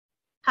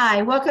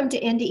Hi, welcome to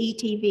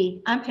NDE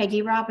TV. I'm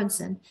Peggy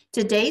Robinson.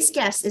 Today's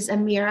guest is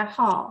Amirah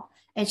Hall,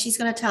 and she's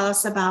going to tell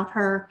us about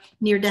her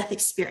near-death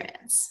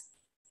experience.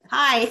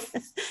 Hi,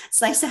 it's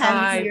nice to have you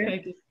Hi, here.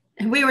 Peggy.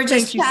 And we were just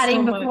Thank you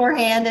chatting so much.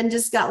 beforehand and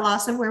just got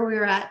lost in where we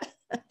were at.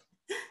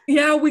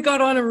 Yeah, we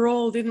got on a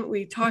roll, didn't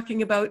we?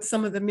 Talking about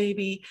some of the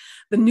maybe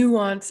the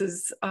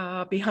nuances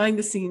behind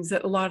the scenes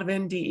that a lot of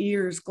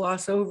NDEers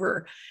gloss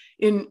over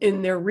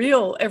in their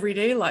real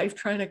everyday life,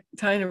 trying to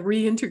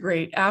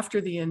reintegrate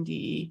after the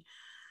NDE.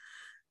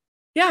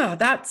 Yeah,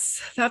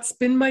 that's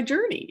been my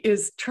journey,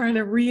 is trying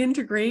to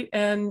reintegrate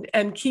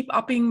and keep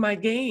upping my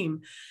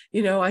game.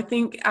 You know, I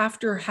think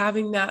after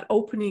having that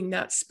opening,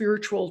 that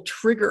spiritual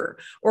trigger,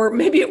 or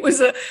maybe it was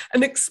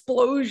an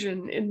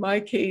explosion in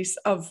my case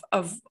of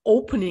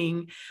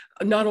opening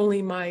not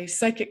only my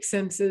psychic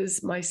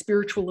senses, my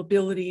spiritual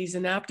abilities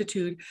and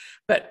aptitude,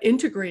 but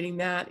integrating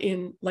that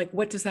in, like,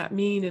 what does that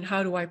mean and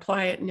how do I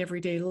apply it in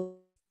everyday life?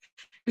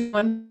 I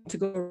want to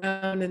go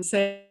around and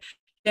say,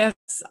 yes,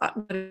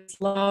 but it's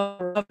love.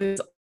 Love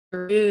is all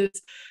there is.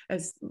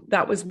 As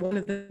that was one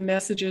of the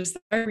messages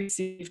that I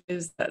received,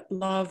 is that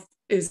love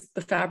is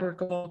the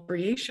fabric of all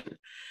creation,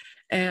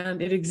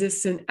 and it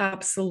exists in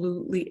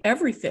absolutely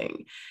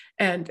everything.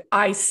 And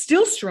I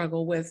still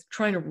struggle with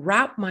trying to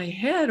wrap my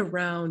head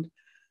around,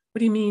 what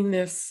do you mean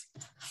this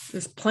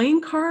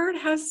playing card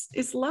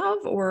is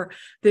love, or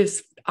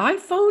this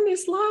iPhone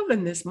is love,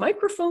 and this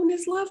microphone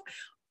is love?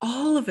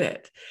 All of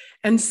it.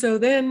 And so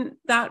then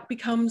that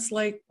becomes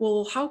like,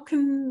 well, how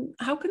can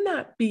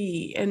that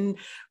be? And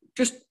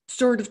just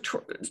sort of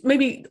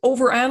maybe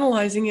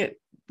overanalyzing it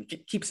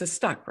keeps us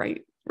stuck,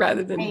 right?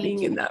 Rather than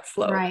being in that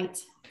flow. Right.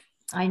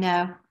 I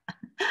know.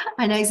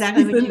 I know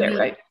exactly You've what been you there, mean.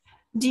 right?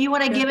 Do you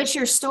want to give us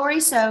your story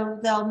so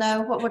they'll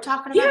know what we're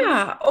talking about?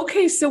 Yeah.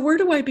 Okay. So where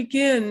do I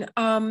begin?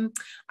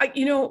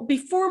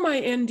 Before my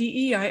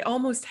NDE, I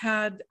almost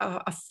had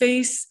a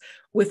face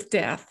with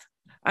death.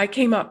 I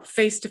came up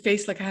face to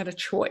face, like I had a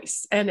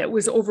choice, and it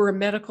was over a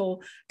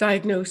medical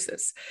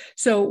diagnosis.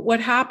 So what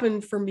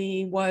happened for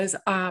me was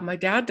my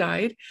dad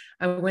died.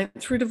 I went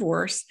through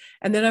divorce,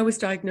 and then I was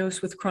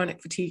diagnosed with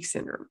chronic fatigue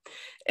syndrome.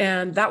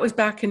 And that was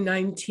back in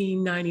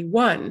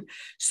 1991.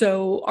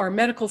 So our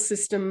medical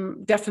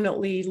system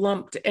definitely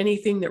lumped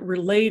anything that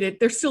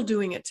related, they're still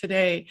doing it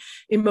today,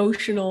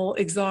 emotional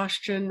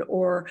exhaustion,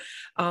 or,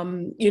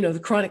 the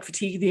chronic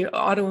fatigue, the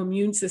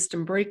autoimmune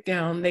system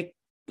breakdown. They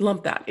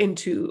lump that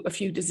into a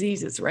few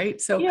diseases, right?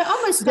 So it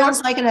almost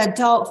sounds like an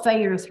adult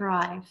failure to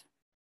thrive.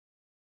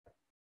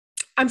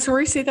 I'm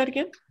sorry, say that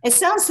again. It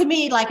sounds to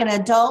me like an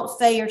adult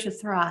failure to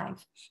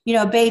thrive. You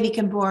know, a baby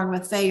can born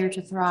with failure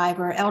to thrive,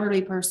 or an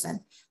elderly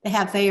person, they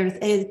have failure.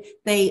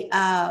 They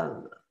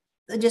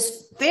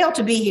just fail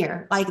to be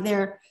here. Like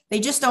they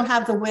just don't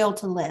have the will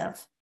to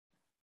live.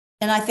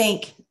 And I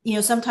think,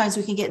 sometimes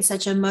we can get in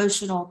such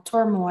emotional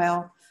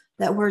turmoil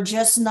that we're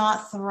just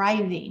not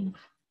thriving.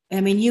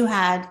 I mean, you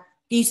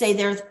say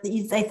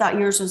they thought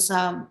yours was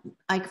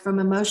like from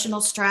emotional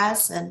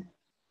stress? And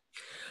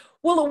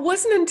well, it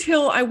wasn't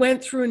until I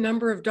went through a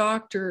number of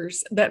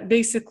doctors that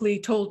basically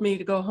told me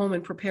to go home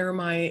and prepare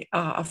my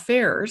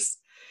affairs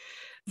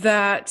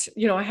that,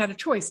 I had a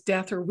choice,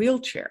 death or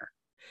wheelchair.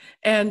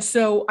 And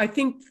so I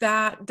think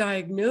that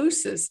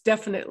diagnosis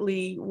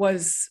definitely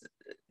was,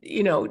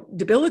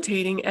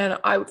 debilitating. And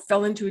I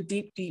fell into a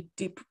deep, deep,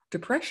 deep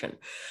depression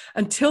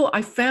until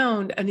I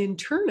found an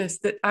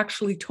internist that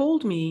actually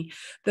told me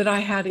that I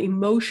had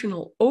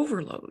emotional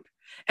overload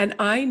and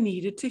I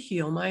needed to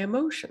heal my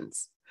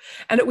emotions.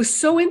 And it was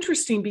so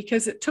interesting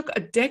because it took a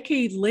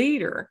decade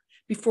later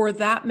before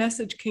that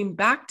message came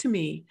back to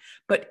me,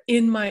 but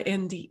in my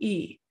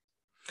NDE.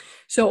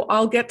 So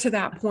I'll get to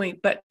that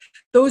point, but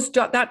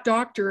that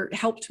doctor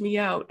helped me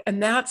out.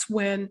 And that's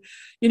when,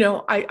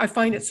 I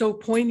find it so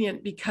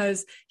poignant,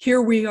 because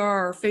here we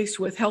are faced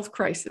with health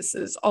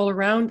crises all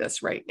around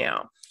us right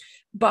now.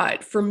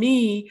 But for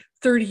me,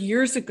 30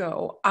 years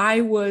ago,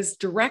 I was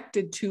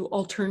directed to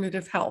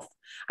alternative health.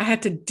 I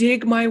had to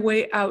dig my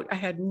way out. I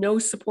had no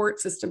support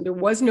system. There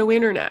was no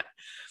internet.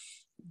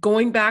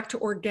 Going back to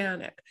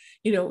organic,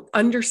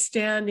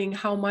 understanding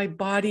how my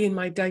body and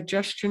my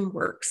digestion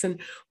works and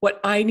what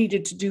I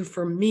needed to do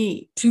for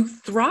me to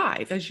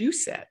thrive, as you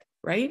said,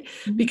 right?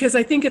 Mm-hmm. Because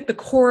I think at the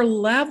core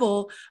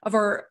level of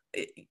our,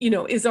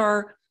 is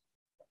our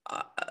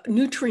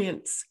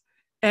nutrients,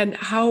 and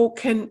how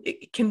can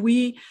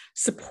we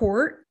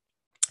support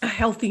a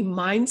healthy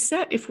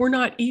mindset if we're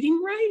not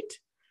eating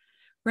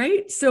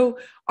right? So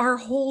our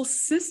whole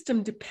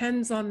system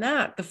depends on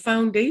that, the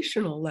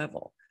foundational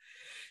level.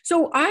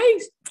 So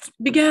I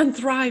began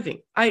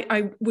thriving.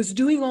 I was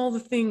doing all the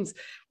things.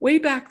 Way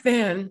back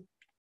then,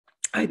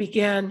 I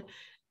began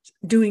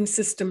doing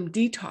system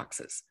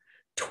detoxes.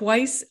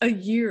 Twice a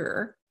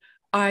year,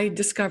 I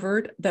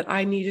discovered that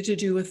I needed to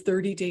do a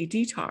 30-day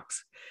detox.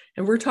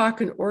 And we're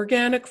talking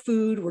organic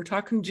food, we're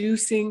talking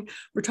juicing,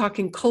 we're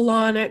talking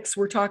colonics,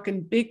 we're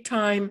talking big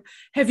time,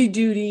 heavy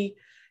duty,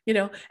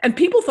 and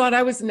people thought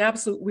I was an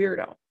absolute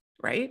weirdo,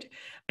 right?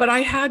 But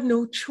I had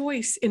no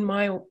choice in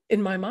my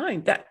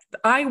mind, that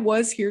I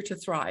was here to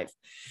thrive.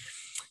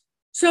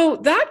 So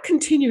that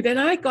continued, and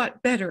I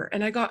got better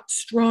and I got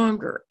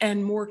stronger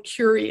and more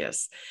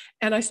curious.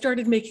 And I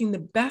started making the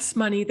best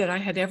money that I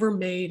had ever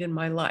made in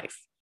my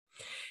life.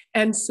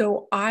 And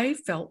so I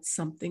felt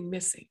something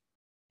missing.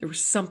 There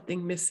was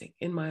something missing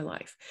in my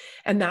life.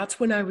 And that's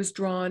when I was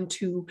drawn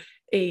to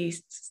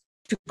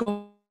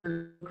go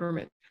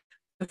pilgrimage.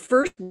 The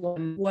first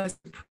one was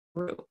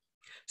Peru.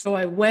 So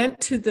I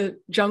went to the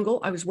jungle.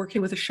 I was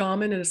working with a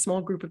shaman and a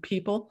small group of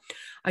people.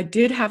 I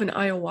did have an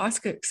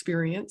ayahuasca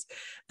experience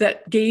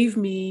that gave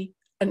me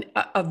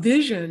a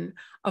vision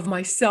of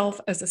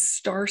myself as a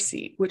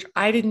starseed, which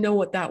I didn't know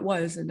what that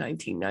was in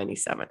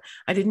 1997.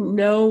 I didn't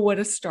know what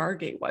a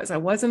Stargate was. I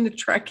wasn't a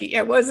Trekkie.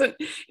 I wasn't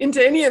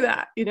into any of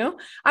that.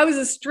 I was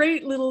a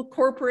straight little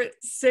corporate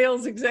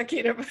sales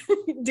executive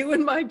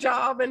doing my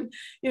job and,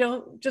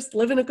 just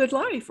living a good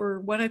life,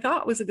 or what I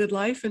thought was a good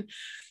life. And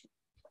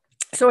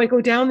so I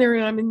go down there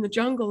and I'm in the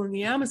jungle in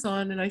the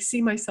Amazon, and I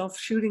see myself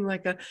shooting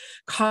like a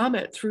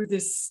comet through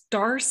this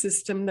star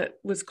system that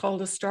was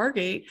called a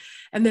Stargate.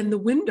 And then the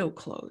window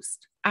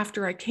closed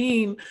after I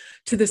came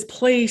to this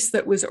place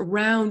that was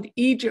around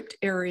Egypt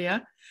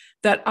area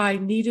that I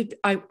needed.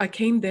 I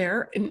came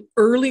there in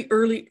early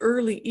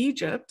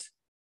Egypt,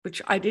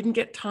 which I didn't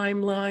get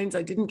timelines.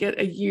 I didn't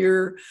get a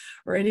year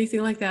or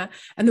anything like that.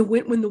 And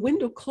when the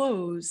window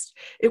closed,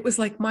 it was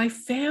like my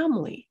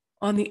family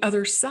on the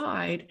other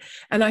side.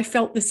 And I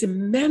felt this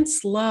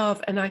immense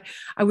love. And I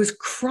was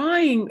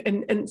crying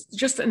and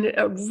just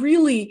a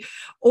really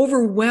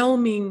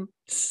overwhelming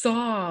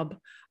sob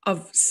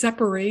of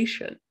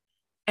separation.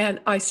 And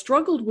I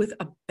struggled with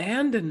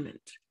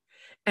abandonment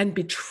and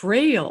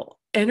betrayal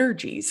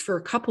energies for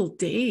a couple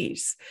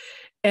days.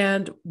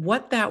 And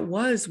what that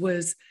was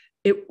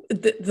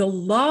the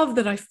love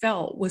that I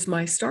felt was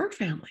my star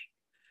family.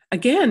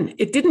 Again,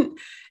 it didn't,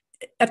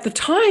 at the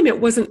time, it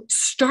wasn't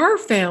star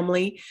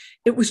family.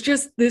 It was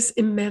just this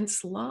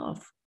immense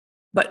love.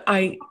 But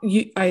I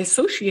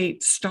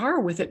associate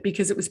star with it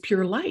because it was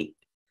pure light.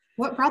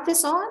 What brought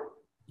this on?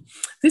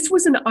 This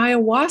was an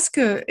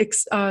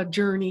ayahuasca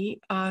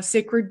journey,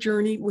 sacred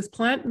journey with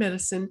plant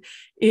medicine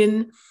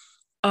in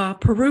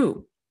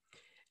Peru.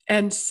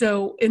 And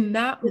so in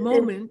that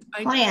moment,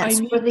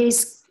 plants were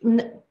these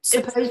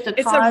supposed to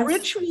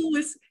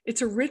cause?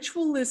 It's a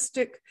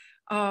ritualistic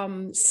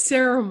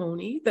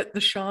ceremony that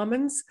the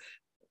shamans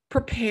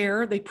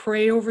prepare. They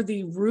pray over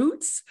the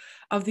roots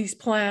of these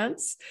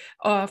plants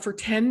for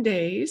 10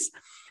 days.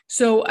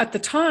 So at the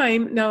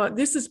time, now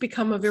this has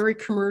become a very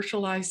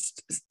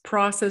commercialized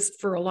process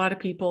for a lot of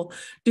people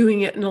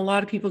doing it, and a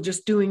lot of people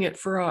just doing it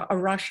for a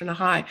rush and a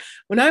high.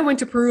 When I went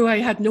to Peru, I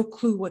had no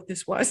clue what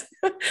this was.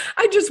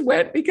 I just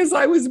went because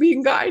I was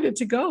being guided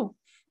to go.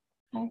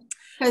 Okay.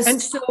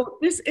 And so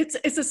it's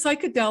a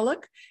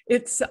psychedelic.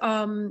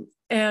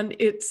 And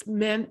it's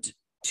meant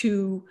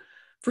to,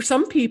 for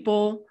some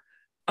people,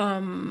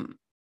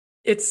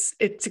 it's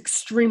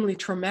extremely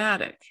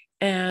traumatic.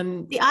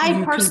 And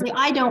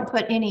I don't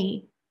put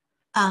any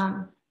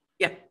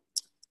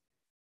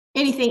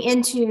anything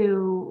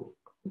into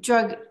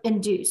drug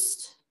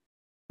induced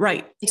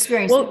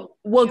experience.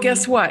 Well,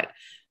 guess what?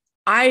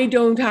 I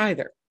don't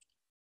either.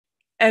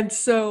 And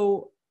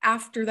so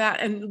after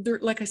that, and there,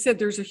 like I said,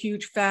 there's a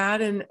huge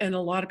fad, and a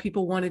lot of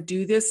people want to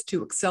do this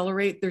to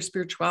accelerate their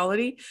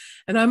spirituality,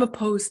 and I'm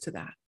opposed to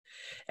that.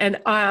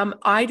 And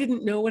I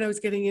didn't know what I was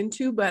getting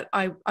into, but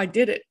I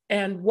did it.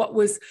 And what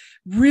was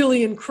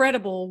really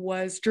incredible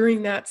was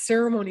during that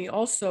ceremony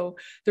also,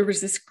 there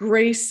was this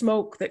gray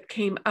smoke that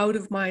came out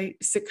of my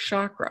sixth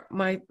chakra,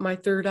 my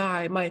third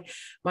eye,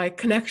 my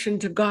connection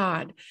to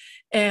God.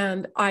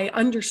 And I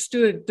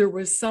understood there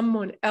was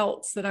someone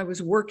else that I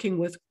was working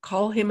with,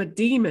 call him a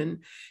demon.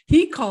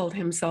 He called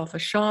himself a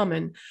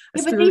shaman,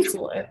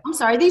 spiritual.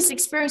 These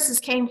experiences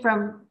came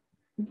from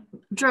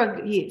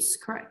drug use,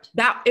 correct?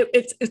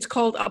 It's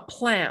called a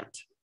plant.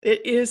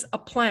 It is a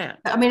plant.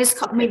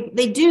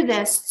 They do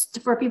this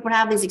for people to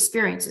have these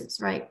experiences,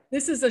 right?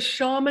 This is a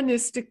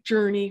shamanistic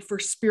journey for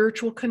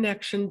spiritual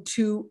connection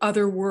to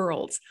other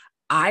worlds.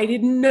 I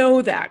didn't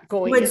know that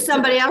going. Would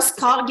somebody else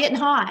call it getting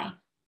high?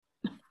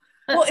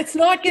 Well, it's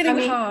not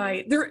getting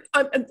high.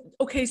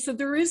 Okay, so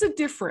there is a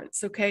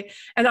difference, okay?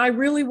 And I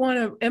really want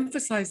to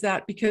emphasize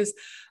that because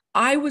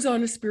I was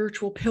on a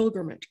spiritual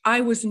pilgrimage. I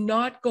was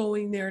not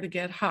going there to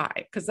get high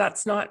because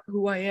that's not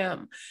who I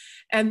am.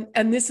 And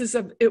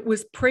it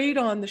was preyed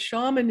on. The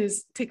shaman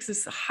takes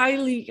this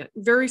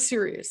very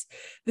serious.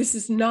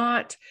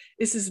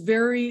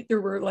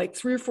 There were like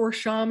 3 or 4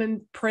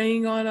 shaman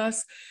praying on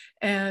us.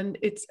 And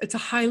it's a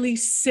highly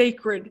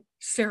sacred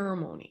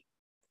ceremony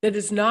that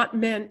is not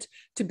meant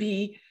to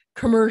be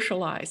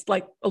commercialized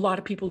like a lot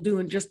of people do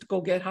and just to go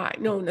get high.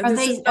 No, are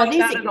these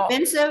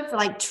expensive,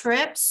 like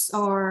trips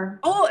or?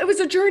 Oh, it was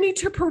a journey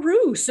to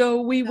Peru.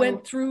 So we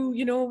went through,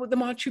 the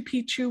Machu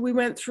Picchu. We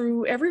went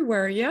through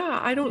everywhere. Yeah,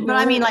 I don't know. But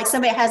I mean, like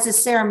somebody has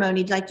this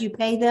ceremony, like you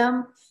pay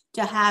them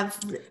to have.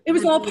 It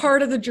was all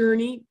part of the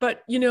journey.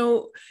 But,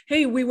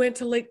 hey, we went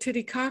to Lake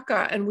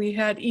Titicaca and we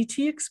had ET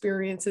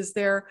experiences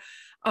there.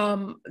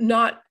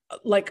 Not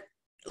like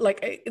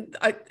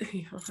I'm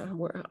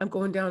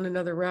going down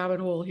another rabbit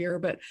hole here,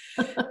 but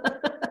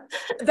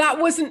that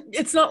wasn't,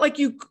 it's not like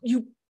you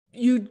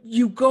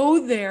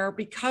go there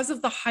because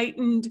of the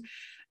heightened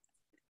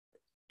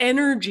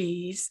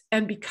energies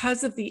and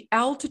because of the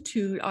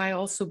altitude, I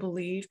also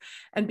believe,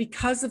 and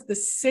because of the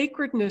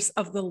sacredness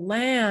of the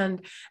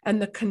land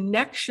and the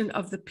connection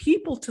of the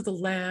people to the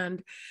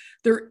land,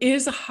 there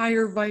is a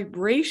higher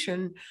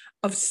vibration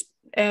of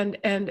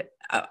and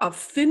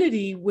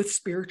affinity with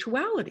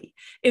spirituality.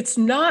 It's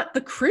not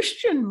the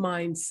Christian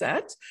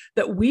mindset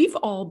that we've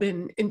all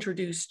been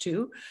introduced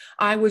to.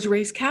 I was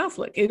raised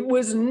Catholic. It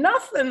was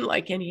nothing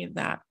like any of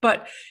that.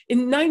 But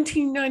in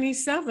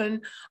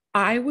 1997,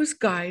 I was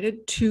guided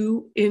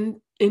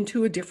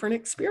into a different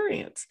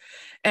experience.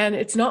 And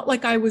it's not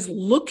like I was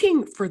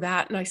looking for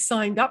that and I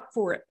signed up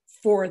for it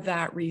for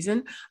that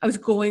reason. I was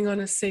going on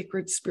a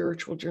sacred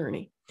spiritual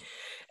journey.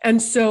 And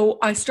so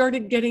I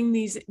started getting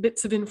these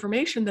bits of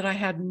information that I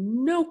had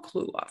no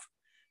clue of.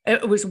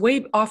 It was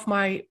way off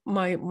my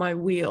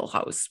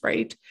wheelhouse,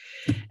 right?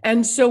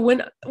 And so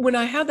when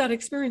I had that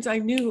experience, I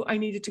knew I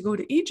needed to go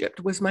to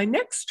Egypt, was my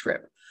next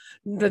trip,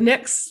 the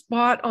next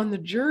spot on the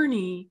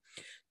journey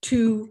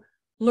to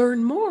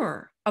learn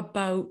more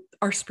about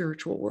our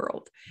spiritual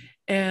world.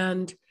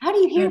 And how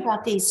do you hear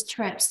about these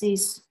trips?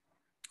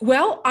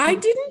 Well, I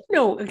didn't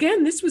know.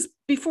 Again, this was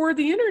before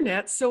the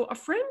internet. So a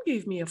friend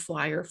gave me a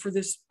flyer for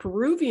this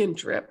Peruvian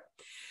trip.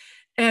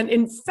 And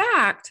in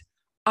fact,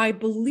 I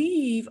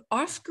believe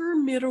Oscar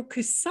Miro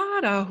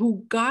Quesada,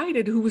 who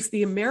was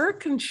the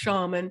American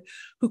shaman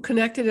who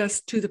connected us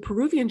to the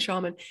Peruvian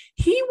shaman,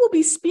 he will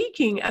be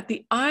speaking at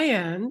the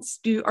IANS.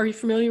 Are you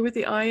familiar with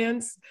the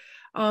IANS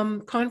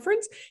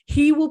conference?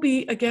 He will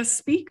be a guest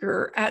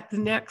speaker at the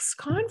next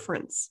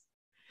conference.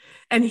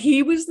 And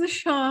he was the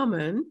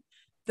shaman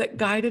that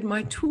guided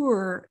my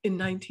tour in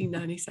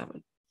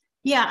 1997.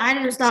 Yeah,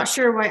 I'm just not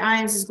sure why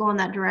IANS is going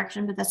that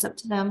direction, but that's up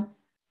to them.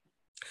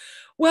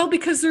 Well,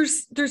 because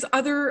there's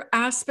other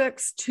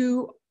aspects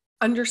to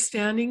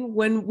understanding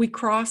when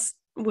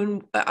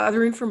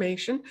other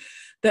information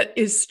that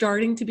is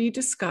starting to be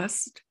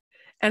discussed.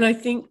 And I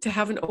think to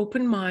have an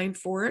open mind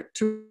for it,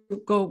 to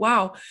go,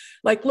 wow,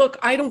 like, look,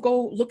 I don't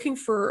go looking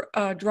for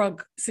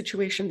drug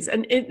situations.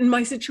 And in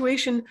my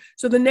situation,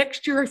 so the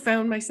next year I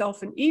found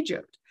myself in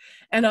Egypt.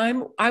 And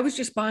I was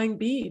just buying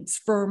beads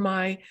for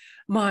my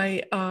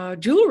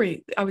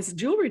jewelry. I was a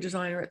jewelry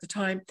designer at the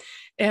time,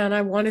 and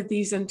I wanted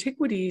these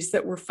antiquities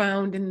that were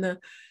found in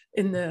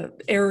the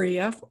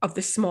area of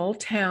the small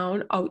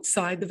town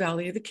outside the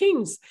Valley of the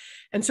Kings.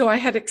 And so I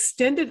had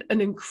extended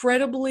an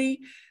incredibly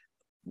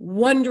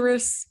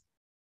wondrous,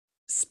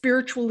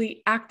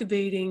 spiritually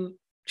activating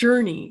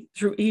journey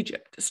through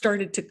Egypt.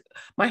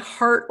 My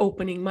heart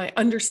opening, my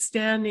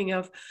understanding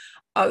of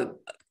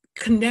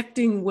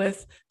connecting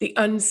with the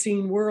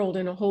unseen world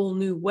in a whole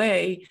new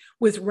way,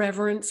 with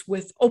reverence,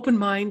 with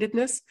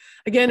open-mindedness.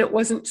 Again, it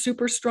wasn't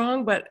super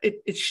strong, but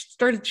it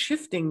started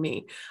shifting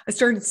me. I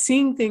started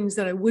seeing things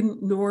that I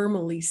wouldn't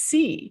normally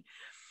see.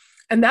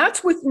 And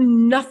that's with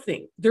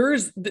nothing.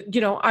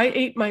 I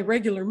ate my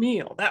regular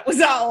meal. That was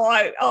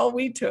all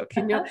we took,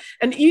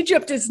 And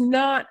Egypt is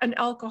not an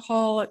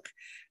alcoholic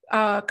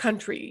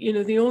country.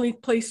 The only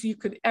place you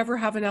could ever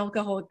have an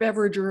alcoholic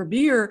beverage or a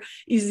beer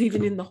is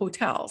even in the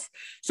hotels.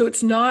 So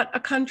it's not a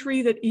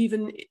country that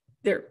even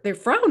they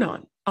frown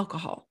on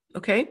alcohol.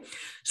 Okay.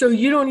 So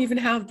you don't even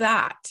have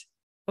that.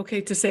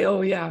 Okay. To say,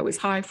 oh yeah, I was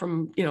high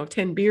from,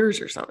 10 beers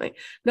or something.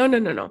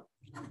 No.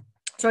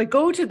 So I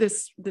go to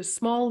this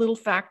small little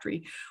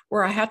factory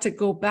where I had to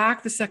go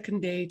back the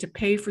second day to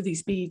pay for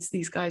these beads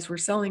these guys were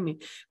selling me.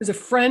 It was a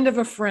friend of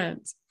a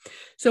friend.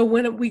 So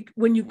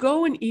when you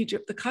go in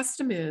Egypt, the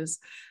custom is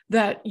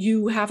that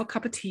you have a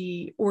cup of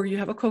tea or you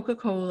have a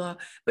Coca-Cola,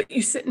 but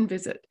you sit and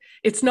visit.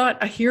 It's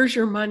not a here's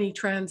your money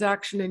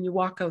transaction and you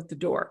walk out the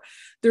door.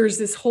 There's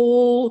this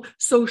whole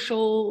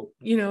social,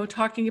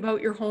 talking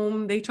about your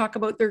home. They talk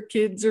about their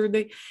kids or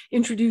they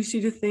introduce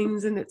you to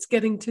things, and it's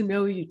getting to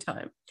know you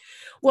time.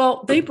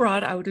 Well, they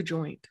brought out a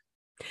joint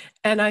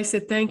and I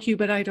said, thank you,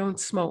 but I don't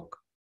smoke.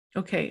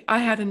 Okay. I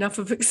had enough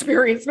of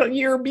experience a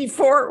year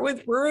before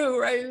with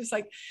Peru, right? It was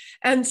like,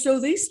 and so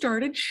they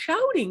started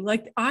shouting,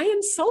 like I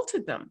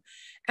insulted them,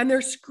 and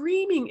they're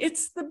screaming,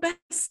 it's the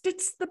best,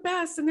 it's the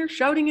best. And they're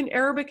shouting in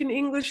Arabic and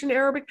English and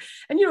Arabic.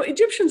 And,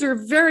 Egyptians are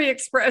very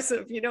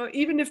expressive,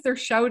 even if they're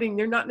shouting,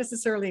 they're not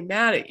necessarily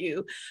mad at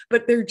you,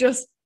 but they're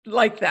just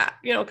like that,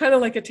 kind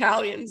of like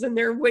Italians, and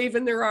they're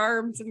waving their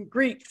arms, and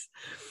Greeks.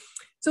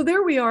 So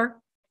there we are.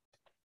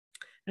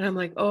 And I'm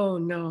like, oh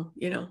no,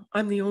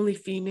 I'm the only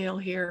female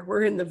here.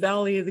 We're in the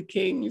Valley of the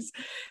Kings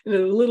in a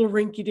little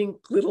rinky-dink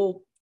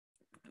little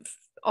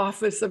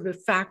office of a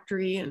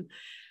factory. And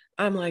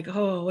I'm like,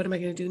 oh, what am I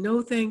going to do?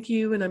 No, thank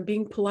you. And I'm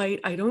being polite.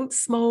 I don't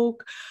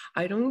smoke.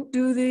 I don't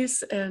do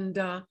this. And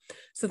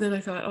so then I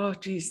thought, oh,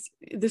 geez,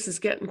 this is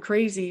getting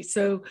crazy.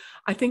 So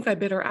I think I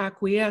better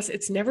acquiesce.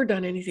 It's never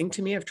done anything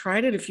to me. I've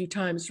tried it a few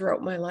times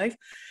throughout my life.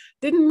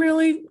 Didn't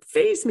really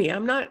faze me.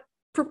 I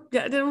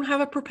don't have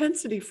a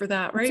propensity for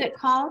that, right? What's it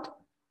called?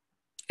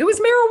 It was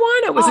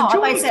marijuana. It was a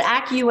joint. I said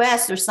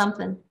acquiesce or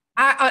something.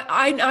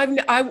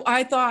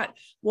 I thought,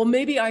 well,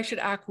 maybe I should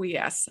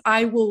acquiesce.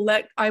 I will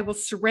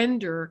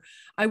surrender.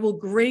 I will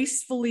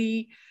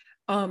gracefully,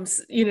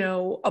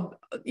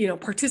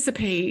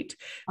 participate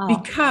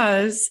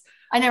because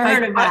I never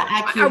heard of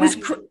that.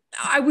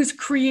 I was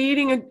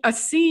creating a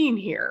scene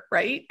here,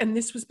 right? And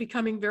this was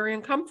becoming very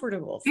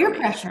uncomfortable. Peer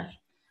pressure.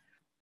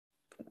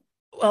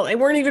 Well, they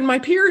weren't even my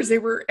peers. They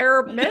were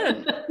Arab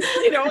men,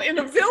 in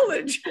a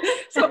village.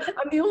 So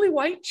I'm the only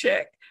white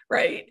chick,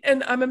 right?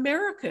 And I'm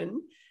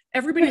American.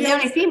 Everybody You're the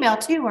only female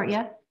too, weren't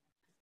you?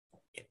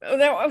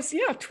 That was,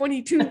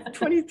 22,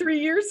 23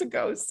 years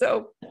ago.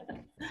 So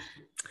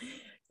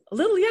a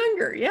little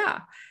younger. Yeah.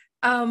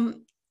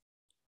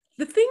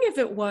 The thing of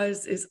it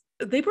is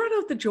they brought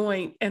out the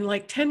joint and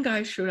like 10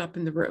 guys showed up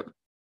in the room.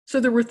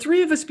 So there were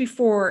 3 of us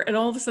before, and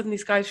all of a sudden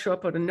these guys show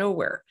up out of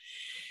nowhere.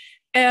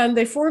 And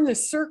they form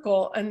this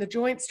circle and the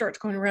joint starts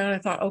going around. I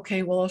thought,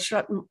 okay, well,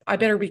 I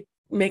better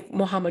make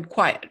Muhammad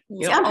quiet.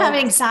 I'm having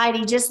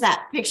anxiety, just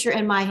that picture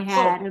in my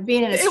head of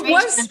being in a strange It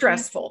was country,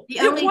 stressful. The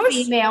only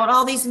female, and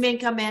all these men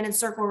come in and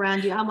circle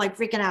around you. I'm like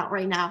freaking out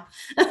right now.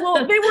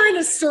 Well, they were in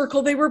a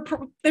circle. They were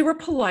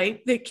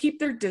polite. They keep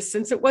their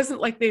distance. It wasn't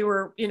like they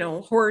were,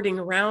 hoarding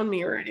around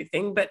me or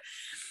anything, but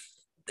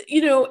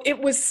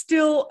it was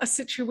still a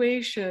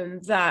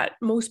situation that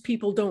most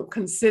people don't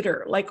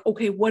consider. Like,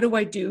 okay, what do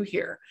I do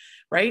here?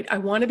 Right? I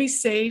want to be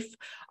safe.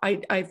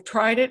 I've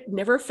tried it,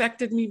 never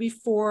affected me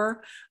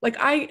before. Like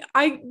I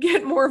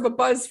get more of a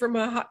buzz from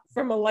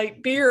a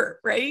light beer,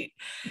 right?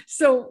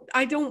 So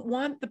I don't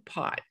want the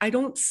pot. I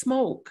don't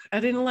smoke. I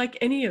didn't like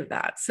any of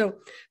that. So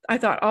I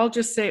thought I'll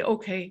just say,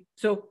 okay.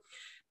 So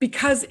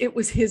because it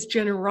was his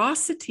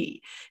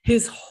generosity,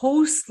 his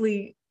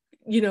hostly,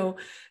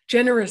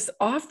 generous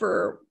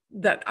offer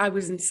that I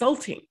was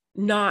insulting,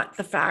 not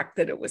the fact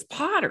that it was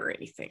pot or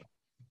anything.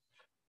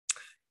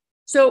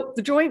 So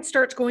the joint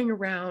starts going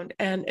around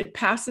and it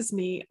passes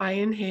me. I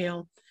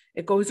inhale.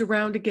 It goes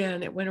around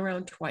again. It went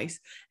around twice.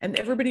 And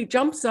everybody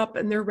jumps up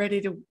and they're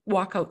ready to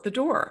walk out the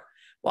door.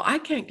 Well, I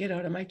can't get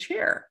out of my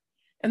chair.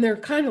 And they're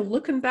kind of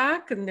looking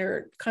back and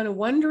they're kind of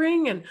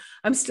wondering. And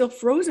I'm still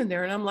frozen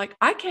there. And I'm like,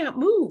 I can't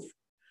move.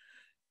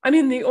 I'm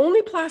in the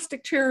only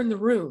plastic chair in the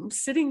room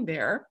sitting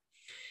there.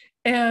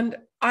 And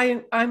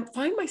I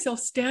find myself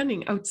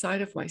standing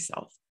outside of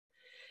myself.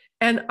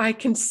 And I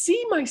can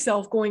see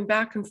myself going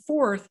back and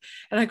forth.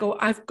 And I go,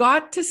 I've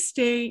got to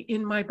stay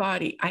in my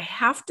body. I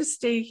have to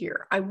stay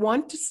here. I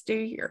want to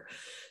stay here.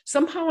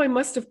 Somehow I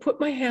must have put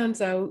my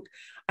hands out.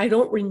 I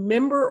don't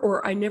remember,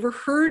 or I never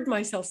heard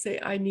myself say,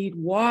 I need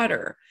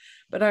water.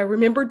 But I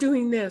remember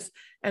doing this.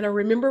 And I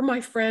remember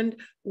my friend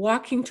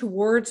walking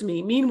towards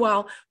me.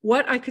 Meanwhile,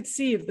 what I could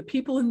see of the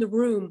people in the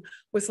room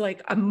was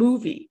like a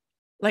movie.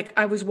 Like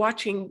I was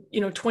watching,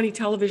 20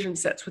 television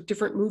sets with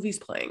different movies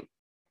playing.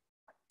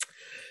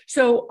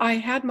 So I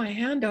had my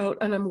hand out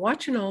and I'm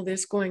watching all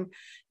this going,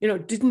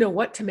 didn't know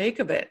what to make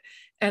of it.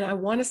 And I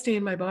want to stay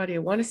in my body. I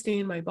want to stay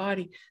in my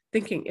body,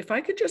 thinking if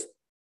I could just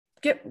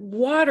get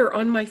water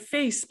on my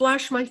face,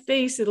 splash my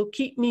face, it'll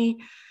keep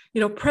me,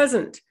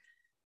 present.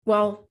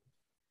 Well,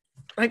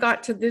 I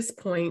got to this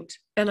point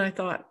and I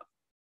thought,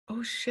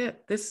 oh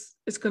shit, this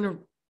is going to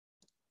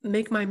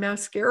make my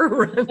mascara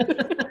run.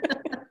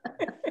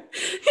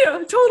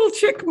 Total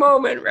chick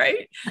moment,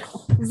 right?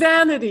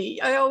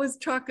 Vanity. I always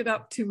chalk it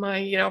up to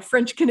my,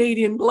 French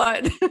Canadian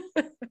blood,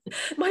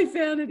 my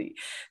vanity.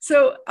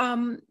 So,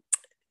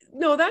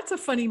 no, that's a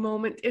funny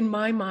moment in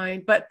my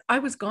mind, but I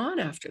was gone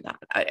after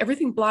that.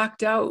 Everything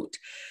blacked out.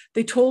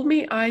 They told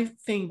me I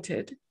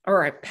fainted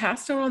or I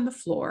passed out on the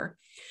floor.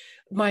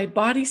 My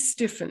body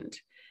stiffened.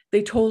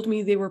 They told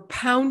me they were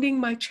pounding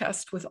my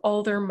chest with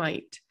all their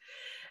might.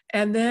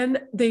 And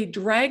then they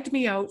dragged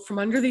me out from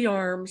under the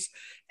arms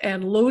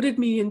and loaded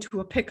me into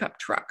a pickup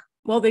truck.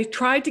 Well, they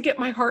tried to get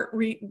my heart,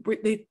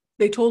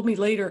 they told me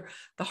later,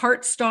 the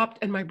heart stopped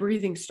and my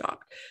breathing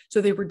stopped.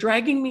 So they were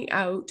dragging me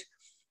out,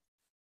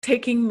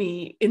 taking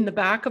me in the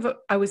back of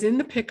I was in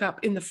the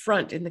pickup in the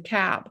front, in the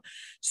cab.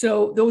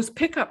 So those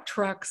pickup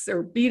trucks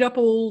are beat up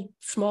old,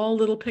 small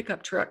little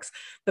pickup trucks.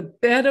 The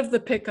bed of the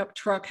pickup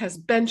truck has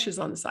benches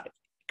on the side,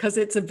 because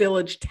it's a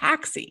village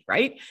taxi,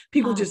 right?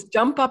 People just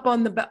jump up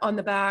on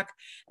the back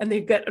and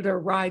they get a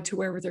ride to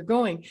wherever they're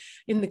going.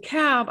 In the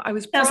cab, I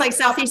was— Sounds like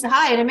Southeast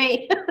Ohio to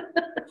me.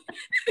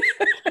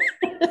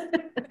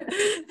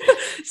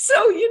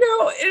 So,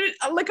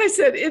 like I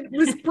said, it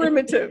was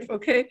primitive,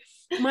 okay?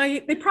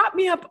 They propped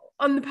me up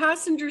on the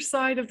passenger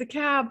side of the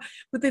cab,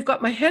 but they've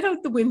got my head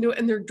out the window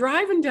and they're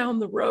driving down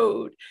the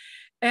road.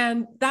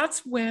 And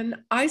that's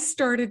when I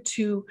started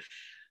to—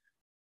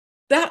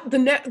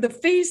 the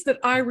phase that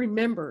I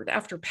remembered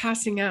after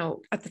passing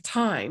out at the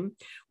time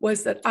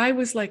was that I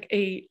was like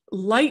a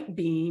light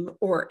beam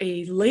or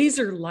a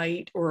laser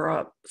light or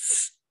a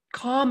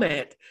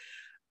comet,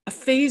 a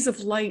phase of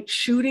light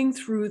shooting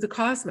through the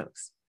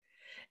cosmos.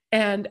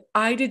 And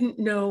I didn't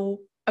know,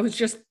 I was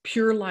just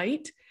pure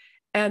light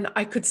and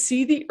I could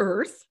see the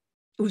earth.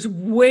 It was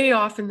way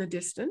off in the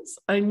distance.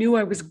 I knew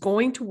I was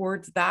going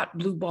towards that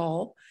blue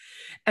ball.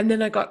 And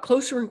then I got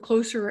closer and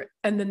closer.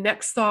 And the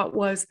next thought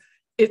was,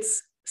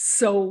 it's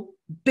so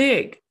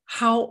big.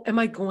 How am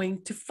I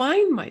going to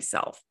find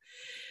myself?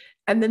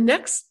 And the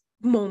next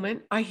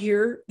moment, I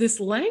hear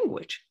this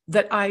language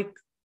that I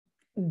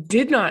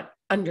did not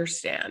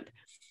understand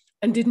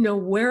and didn't know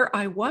where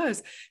I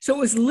was. So it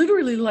was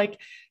literally like,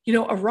 you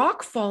know, a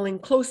rock falling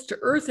close to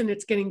earth, and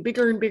it's getting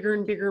bigger and bigger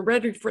and bigger,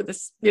 ready for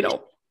this, you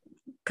know,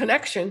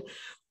 connection.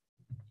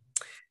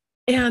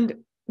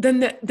 And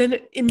then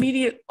it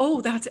immediate,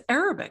 oh, that's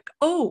Arabic.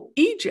 Oh,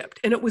 Egypt.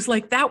 And it was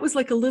like, that was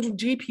like a little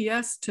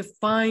GPS to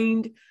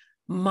find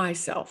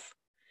myself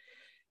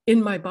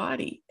in my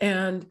body.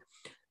 And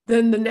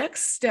then the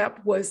next step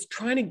was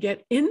trying to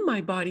get in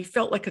my body.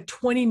 Felt like a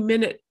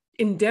 20-minute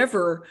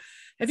endeavor.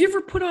 Have you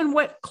ever put on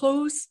wet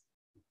clothes?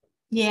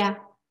 Yeah.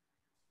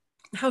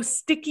 How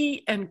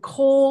sticky and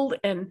cold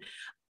and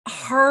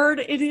hard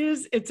it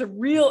is.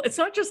 It's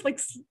not just like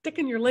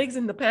sticking your legs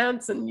in the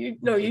pants and you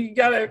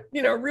gotta,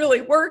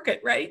 really work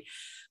it, right?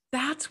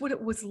 That's what it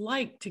was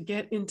like to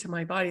get into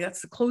my body.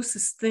 That's the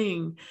closest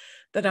thing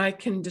that I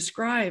can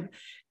describe.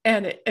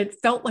 And it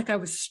felt like I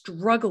was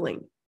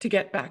struggling to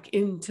get back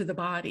into the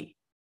body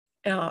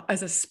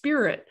as a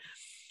spirit.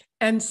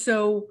 And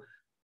so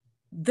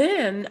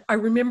then I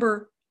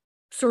remember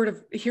sort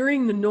of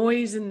hearing the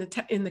noise in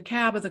the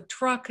cab of the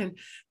truck and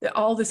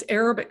all this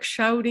Arabic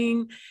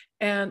shouting.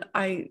 And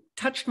I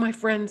touched my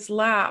friend's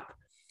lap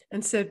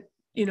and said,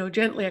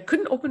 gently, I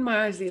couldn't open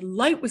my eyes. The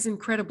light was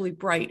incredibly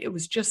bright. It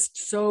was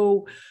just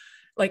so,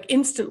 like,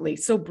 instantly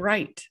so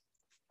bright.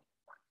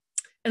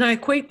 And I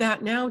equate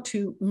that now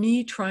to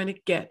me trying to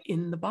get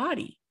in the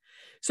body.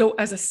 So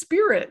as a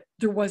spirit,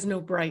 there was no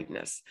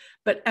brightness,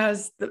 but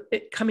as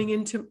it coming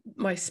into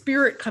my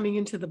spirit, coming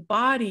into the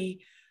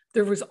body,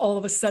 there was all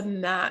of a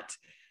sudden that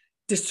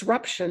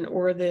disruption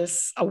or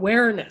this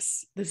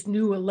awareness, this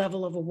new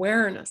level of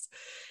awareness.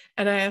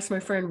 And I asked my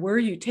friend, where are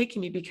you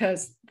taking me?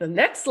 Because the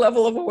next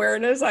level of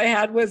awareness I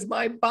had was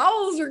my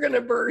bowels are going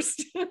to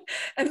burst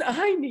and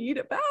I need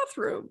a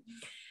bathroom.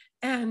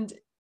 And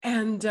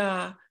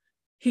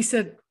he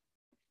said,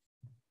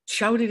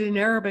 shouted in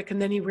Arabic.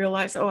 And then he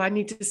realized, oh, I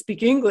need to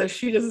speak English.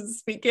 She doesn't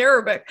speak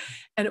Arabic.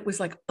 And it was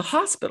like the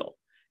hospital.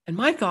 And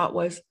my thought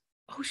was,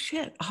 oh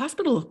shit, a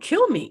hospital will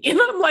kill me. And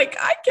I'm like,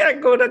 I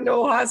can't go to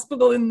no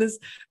hospital in this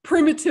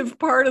primitive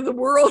part of the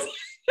world.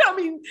 I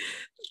mean,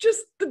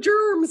 just the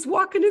germs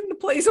walking in the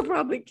place will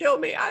probably kill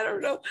me. I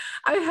don't know.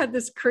 I had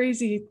this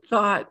crazy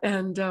thought.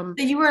 And so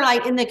you were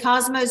like in the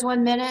cosmos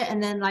 1 minute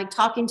and then like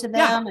talking to them.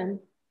 Yeah, and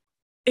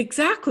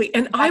exactly.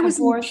 And I was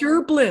in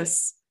pure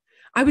bliss.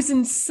 I was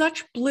in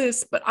such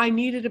bliss, but I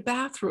needed a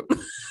bathroom.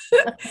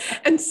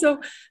 And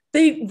so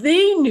they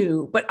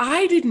knew, but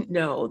I didn't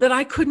know that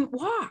I couldn't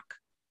walk.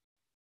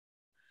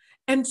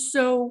 And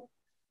so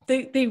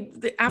they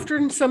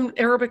after some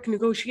Arabic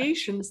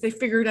negotiations, they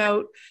figured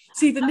out,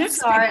 see, the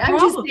next sorry, big I'm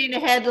problem, just seeing a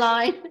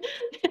headline.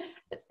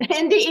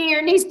 NDE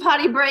or needs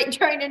potty break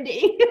during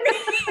NDE.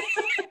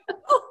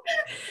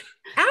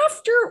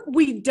 After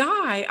we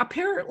die,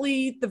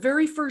 apparently the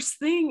very first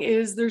thing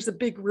is there's a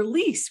big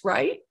release,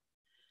 right?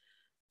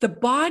 The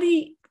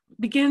body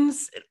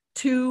begins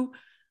to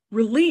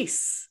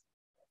release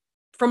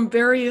from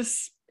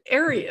various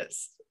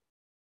areas.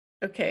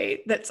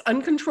 Okay, that's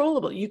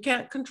uncontrollable. You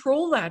can't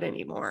control that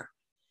anymore.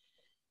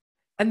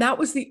 And that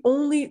was the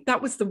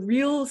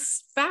real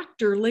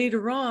factor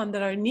later on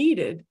that I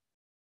needed,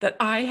 that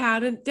I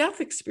had a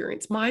death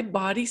experience. My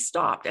body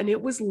stopped and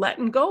it was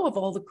letting go of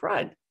all the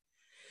crud.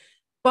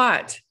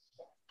 But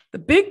the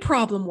big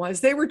problem was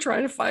they were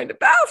trying to find a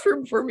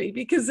bathroom for me,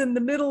 because in the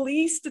Middle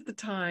East at the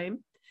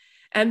time,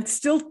 and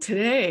still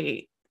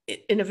today,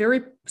 in a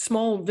very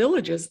small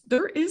villages,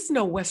 there is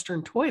no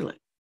Western toilet.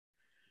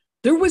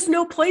 There was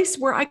no place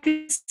where I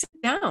could sit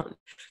down.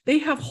 They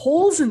have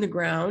holes in the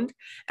ground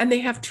and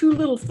they have 2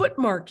 little foot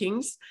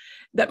markings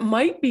that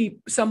might be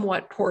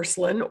somewhat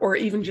porcelain or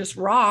even just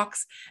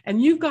rocks,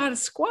 and you've got to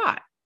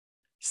squat.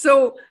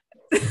 So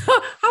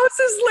how's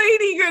this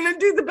lady going to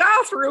do the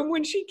bathroom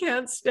when she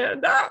can't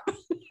stand up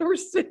or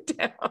sit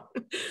down?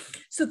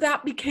 So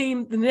that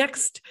became the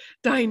next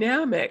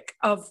dynamic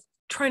of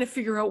trying to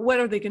figure out, what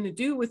are they going to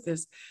do with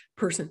this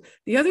person?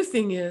 The other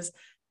thing is,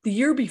 the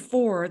year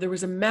before, there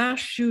was a mass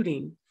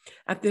shooting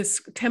at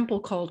this temple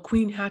called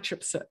Queen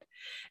Hatshepsut.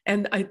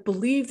 And I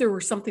believe there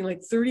were something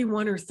like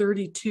 31 or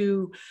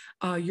 32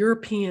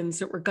 Europeans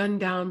that were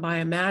gunned down by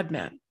a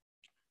madman.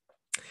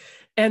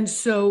 And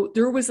so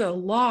there was a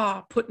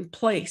law put in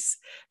place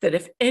that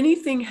if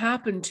anything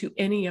happened to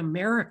any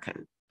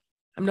American,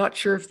 I'm not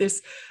sure if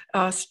this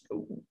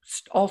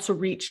also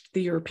reached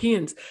the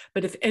Europeans,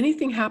 but if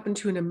anything happened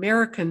to an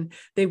American,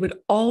 they would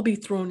all be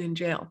thrown in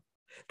jail.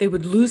 They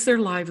would lose their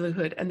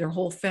livelihood and their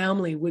whole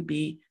family would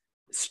be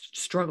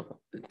struggle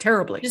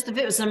terribly. Just if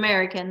it was an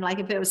American, like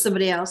if it was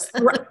somebody else.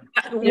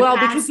 Well,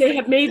 because they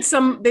had made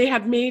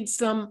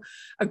some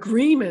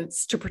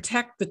agreements to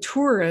protect the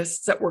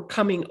tourists that were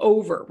coming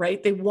over,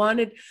 right? They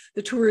wanted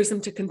the tourism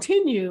to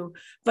continue,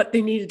 but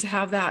they needed to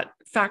have that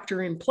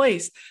factor in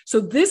place. So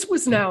this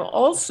was now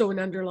also an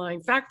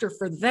underlying factor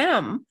for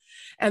them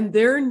and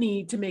their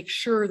need to make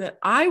sure that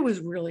I was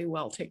really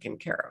well taken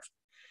care of.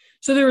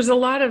 So there was a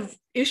lot of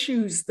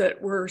issues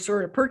that were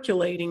sort of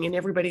percolating in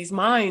everybody's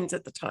minds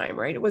at the time,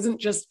 right? It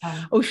wasn't just,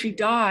 oh, she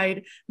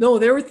died. No,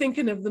 they were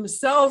thinking of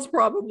themselves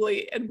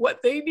probably and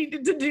what they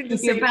needed to do to You're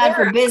save bad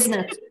their for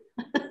business.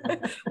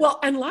 well,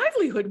 and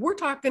livelihood. We're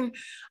talking,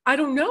 I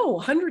don't know,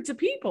 hundreds of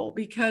people,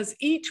 because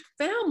each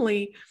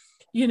family,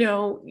 you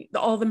know,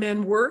 all the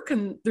men work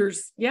and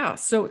there's, yeah,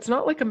 so it's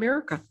not like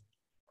America.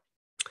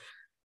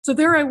 So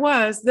there I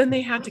was. Then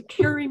they had to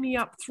carry me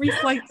up 3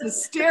 flights of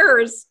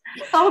stairs.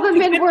 All the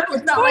men work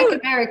is not like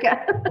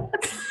America.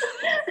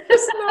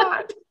 It's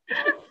not.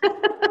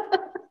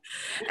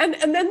 And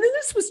then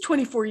this was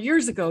 24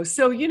 years ago.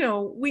 So, you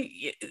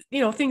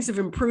know, things have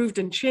improved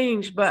and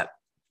changed, but,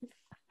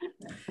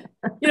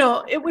 you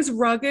know, it was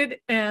rugged.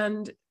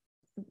 And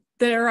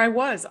there I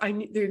was.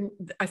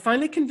 I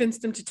finally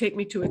convinced them to take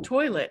me to a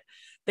toilet.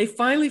 They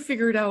finally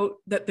figured out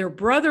that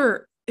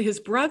his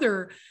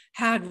brother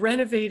had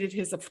renovated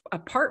his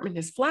apartment,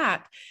 his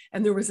flat,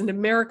 and there was an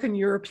American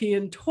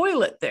European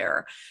toilet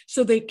there.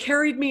 So they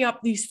carried me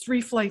up these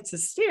 3 flights of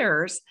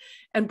stairs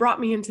and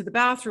brought me into the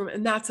bathroom.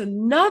 And that's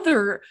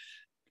another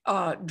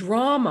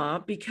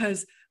drama,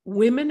 because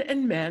women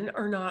and men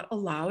are not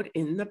allowed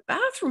in the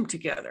bathroom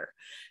together.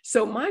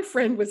 So my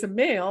friend was a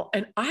male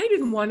and I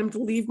didn't want him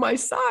to leave my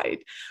side.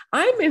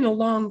 I'm in a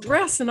long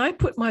dress and I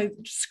put my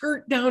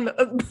skirt down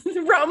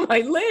around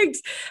my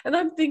legs and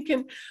I'm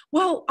thinking,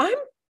 well, I'm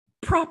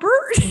proper.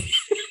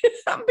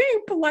 I'm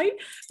being polite,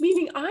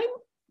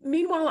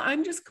 meanwhile,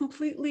 I'm just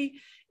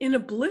completely in a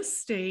bliss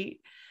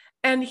state.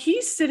 And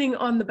he's sitting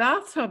on the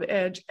bathtub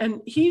edge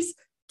and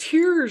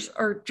tears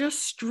are just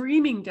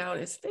streaming down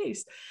his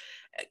face,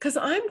 because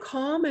I'm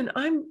calm and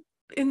I'm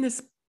in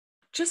this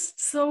just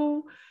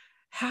so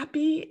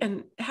happy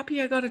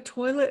I got a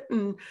toilet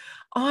and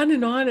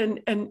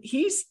on. And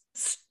he's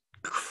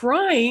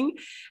crying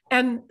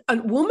and a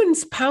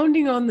woman's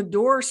pounding on the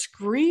door,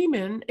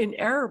 screaming in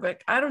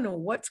Arabic. I don't know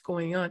what's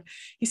going on.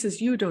 He says,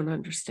 "You don't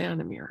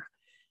understand, Amirah.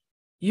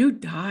 You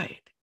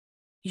died.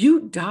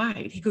 You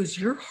died." He goes,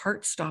 "Your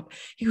heart stopped."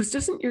 He goes,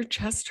 "Doesn't your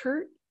chest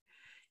hurt?"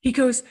 He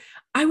goes,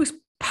 "I was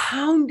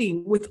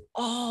pounding with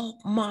all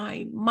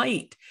my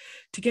might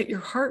to get your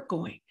heart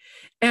going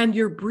and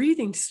your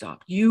breathing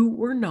stopped. You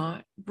were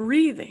not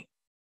breathing."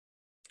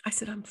 I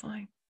said, "I'm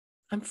fine.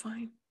 I'm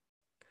fine."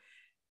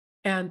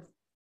 And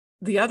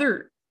the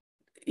other,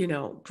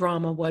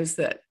 drama was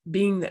that,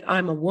 being that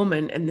I'm a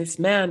woman and this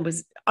man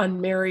was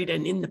unmarried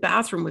and in the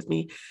bathroom with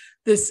me,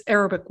 this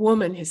Arabic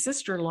woman, his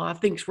sister-in-law,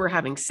 thinks we're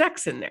having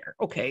sex in there.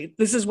 Okay,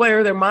 this is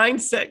where their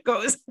mindset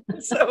goes.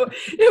 So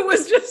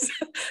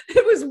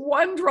it was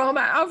one drama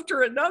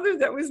after another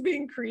that was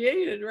being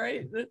created,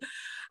 right?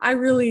 I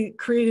really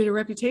created a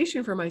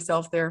reputation for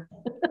myself there.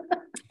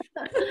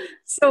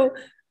 So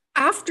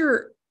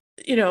after,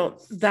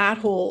 that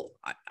whole,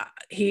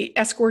 he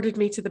escorted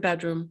me to the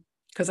bedroom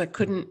because I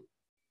couldn't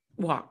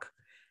walk.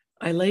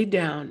 I laid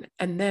down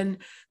and then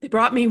they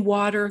brought me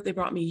water. They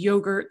brought me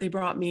yogurt. They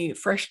brought me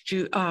fresh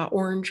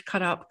orange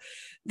cut up.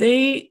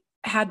 They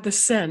had the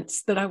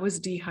sense that I was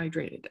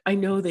dehydrated. I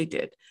know they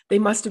did. They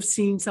must have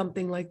seen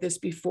something like this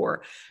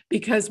before,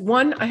 because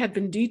one, I had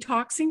been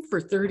detoxing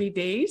for 30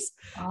 days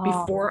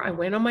before I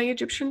went on my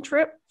Egyptian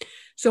trip.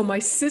 So my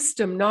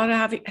system,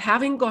 not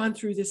having gone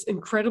through this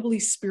incredibly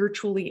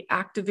spiritually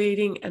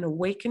activating and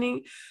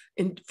awakening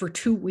for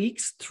 2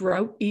 weeks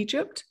throughout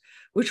Egypt,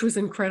 which was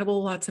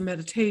incredible. Lots of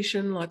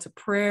meditation, lots of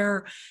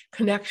prayer,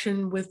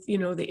 connection with,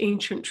 the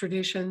ancient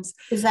traditions.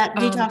 Does that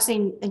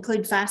detoxing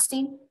include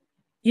fasting?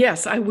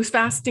 Yes, I was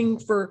fasting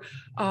for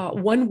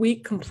 1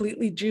 week,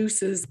 completely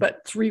juices,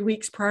 but 3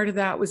 weeks prior to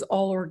that was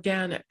all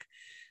organic.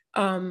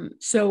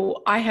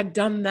 So I had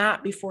done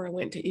that before I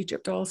went to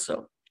Egypt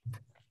also.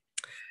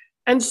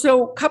 And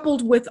so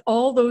coupled with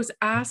all those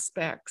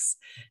aspects,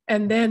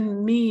 and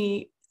then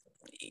me,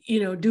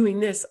 doing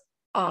this,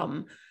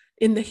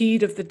 in the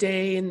heat of the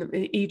day in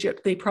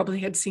Egypt, they probably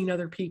had seen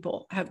other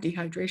people have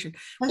dehydration.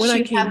 When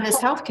I have this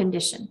health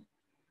condition.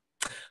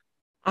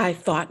 I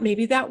thought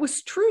maybe that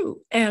was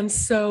true. And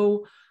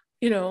so,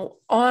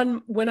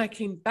 when I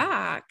came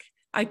back,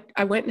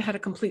 I went and had a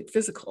complete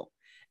physical.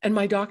 And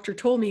my doctor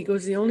told me, he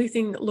goes, "The only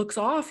thing that looks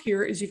off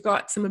here is you've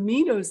got some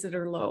aminos that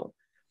are low,"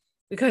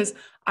 because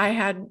I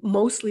had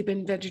mostly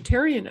been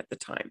vegetarian at the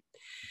time.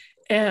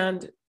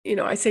 And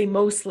I say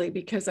mostly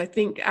because I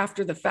think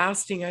after the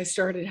fasting, I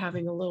started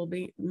having a little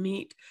bit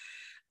meat.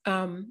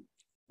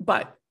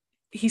 But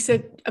he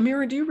said,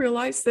 "Amirah, do you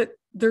realize that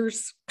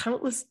there's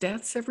countless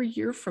deaths every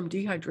year from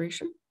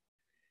dehydration?"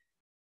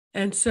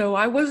 And so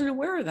I wasn't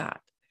aware of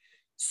that.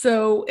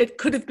 So it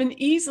could have been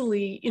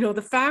easily,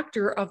 the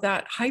factor of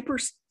that hyper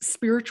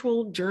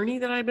spiritual journey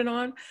that I've been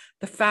on,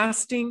 the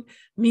fasting,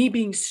 me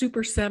being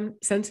super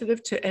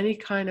sensitive to any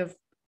kind of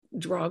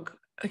drug,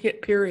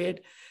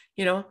 period,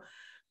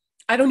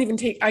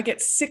 I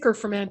get sicker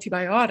from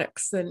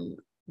antibiotics than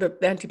the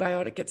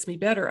antibiotic gets me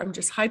better. I'm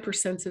just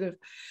hypersensitive.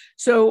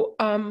 So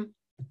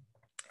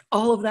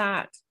all of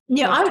that.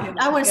 Yeah, dovetailed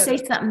I want to say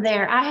together. something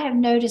there. I have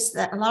noticed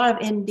that a lot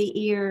of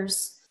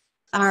NDEers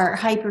are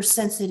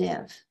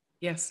hypersensitive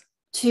Yes.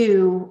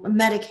 to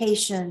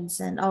medications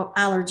and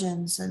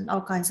allergens and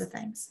all kinds of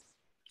things.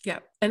 Yeah.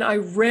 And I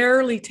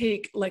rarely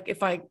take, like,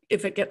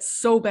 if it gets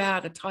so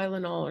bad, a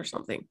Tylenol or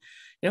something,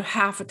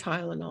 half a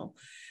Tylenol.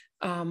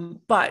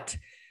 But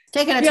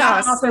Taking a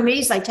yeah, Tylenol for me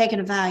is like taking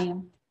a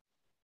Valium.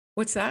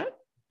 what's that?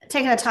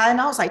 Taking a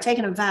Tylenol is like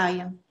taking a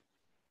Valium.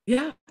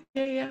 Yeah.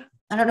 Yeah. Yeah.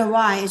 I don't know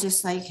why. It's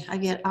just like I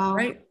get all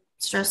Right.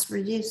 stress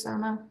reduced. I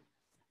don't know.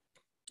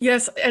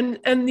 Yes.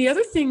 And the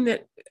other thing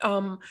that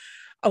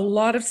a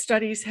lot of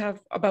studies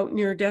about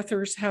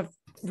near-deathers have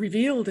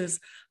revealed is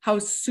how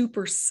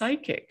super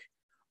psychic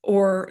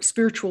or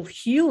spiritual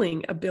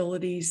healing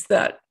abilities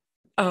that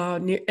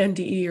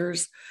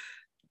NDEers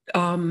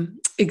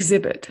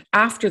exhibit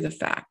after the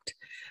fact.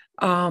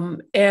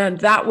 And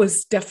that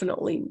was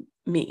definitely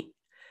me.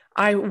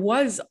 I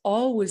was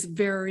always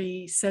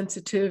very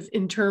sensitive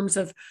in terms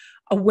of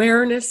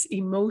awareness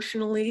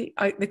emotionally.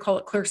 They call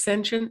it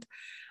clairsentient.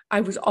 I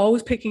was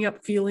always picking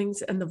up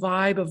feelings and the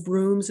vibe of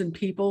rooms and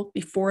people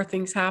before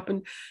things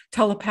happened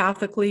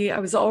telepathically. I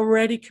was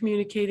already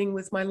communicating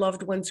with my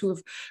loved ones who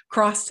have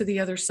crossed to the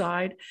other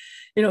side.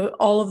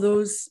 All of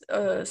those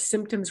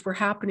symptoms were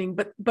happening.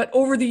 But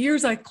over the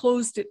years, I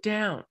closed it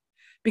down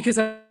because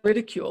I was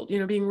ridiculed,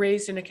 being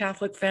raised in a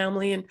Catholic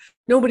family, and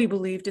nobody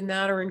believed in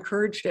that or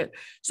encouraged it.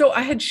 So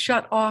I had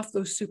shut off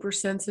those super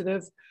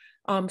sensitive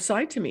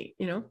side to me,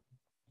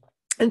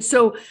 And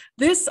so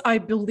this, I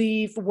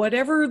believe,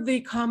 whatever the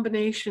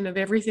combination of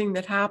everything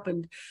that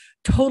happened,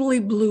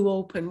 totally blew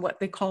open what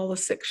they call the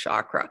sixth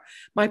chakra.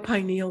 My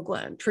pineal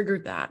gland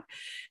triggered that.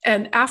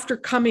 And after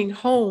coming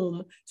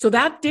home, so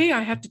that day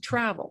I had to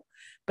travel,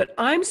 but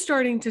I'm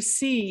starting to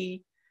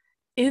see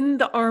in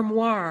the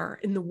armoire,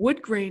 in the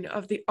wood grain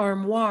of the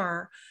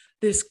armoire,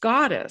 this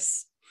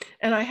goddess.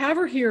 And I have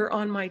her here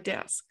on my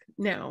desk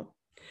now,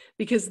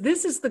 because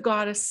this is the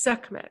goddess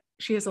Sekhmet.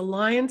 She has a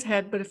lion's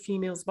head, but a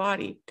female's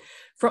body,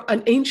 from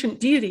an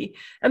ancient deity.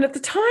 And at the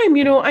time,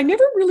 I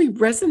never really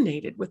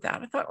resonated with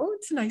that. I thought, oh,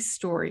 it's a nice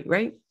story,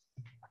 right?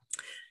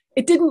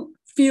 It didn't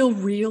feel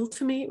real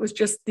to me. It was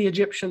just the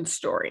Egyptian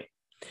story.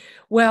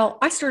 Well,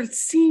 I started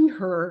seeing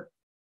her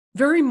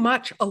very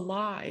much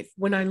alive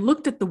when I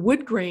looked at the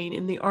wood grain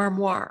in the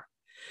armoire.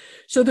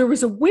 So there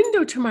was a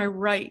window to my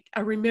right.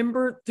 I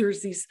remember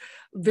there's these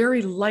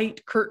very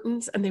light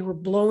curtains and they were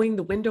blowing.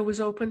 The window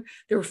was open.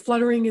 They were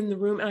fluttering in the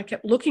room. And I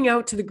kept looking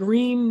out to the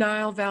green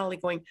Nile Valley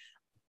going,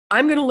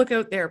 I'm going to look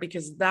out there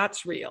because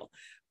that's real.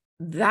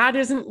 That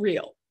isn't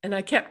real. And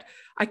I kept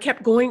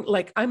going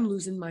like I'm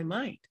losing my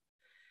mind.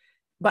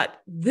 But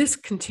this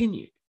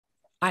continued.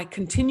 I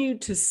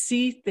continued to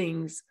see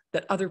things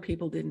that other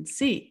people didn't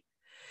see.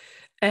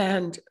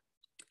 And,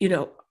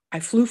 I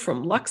flew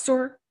from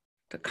Luxor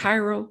to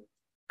Cairo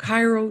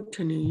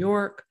to New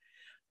York.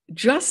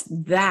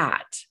 Just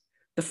that,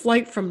 the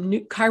flight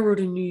from Cairo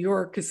to New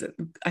York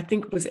I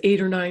think it was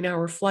 8 or 9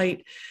 hour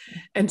flight.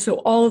 And so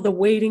all of the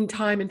waiting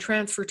time and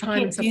transfer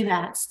time and stuff, do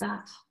that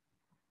stuff.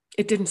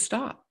 It didn't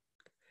stop.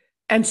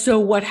 And so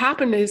what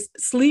happened is,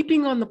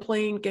 sleeping on the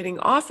plane, getting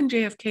off in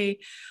JFK,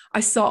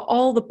 I saw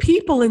all the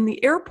people in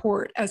the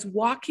airport as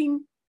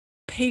walking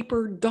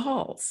paper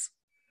dolls.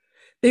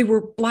 They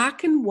were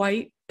black and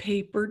white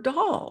paper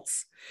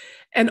dolls.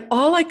 And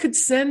all I could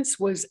sense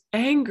was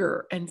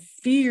anger and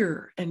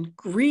fear and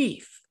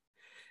grief.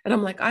 And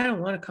I'm like, I don't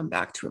want to come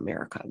back to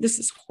America. This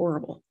is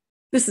horrible.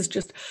 This is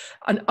just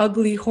an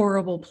ugly,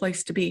 horrible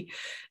place to be.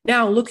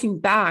 Now, looking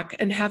back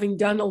and having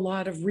done a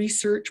lot of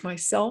research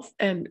myself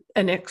and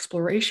an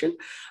exploration,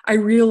 I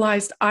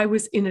realized I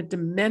was in a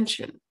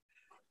dimension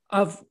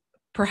of,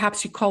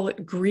 perhaps you call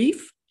it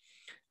grief,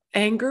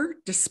 anger,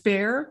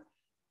 despair,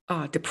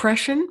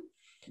 depression.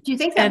 Do you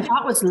think that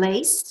pot was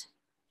laced?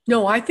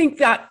 No, I think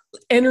that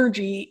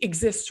energy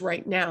exists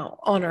right now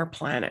on our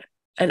planet.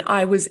 And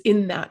I was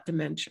in that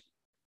dimension.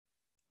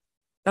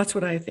 That's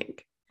what I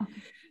think. Okay.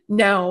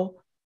 Now,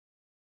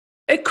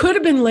 it could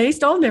have been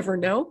laced. I'll never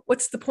know.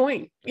 What's the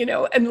point? And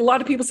a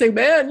lot of people say,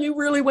 man, you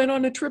really went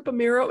on a trip,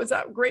 Amirah. It was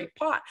that great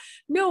pot.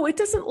 No, it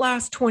doesn't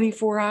last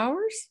 24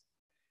 hours.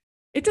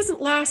 It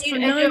doesn't last for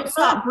 9 months.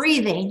 Stop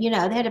breathing. They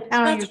had to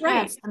pound on your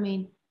chest. I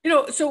mean,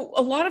 so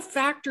a lot of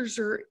factors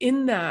are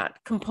in that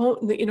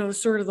component,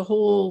 sort of the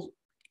whole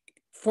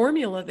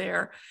formula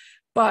there.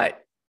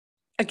 But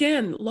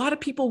again, a lot of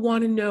people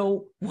want to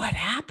know what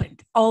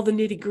happened, all the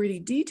nitty-gritty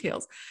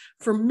details.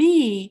 For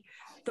me,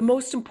 the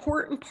most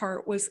important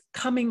part was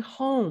coming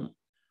home.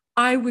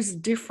 I was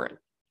different.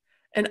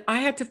 And I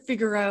had to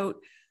figure out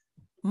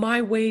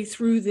my way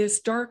through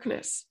this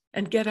darkness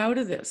and get out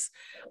of this.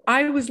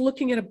 I was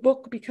looking at a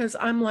book because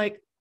I'm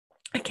like,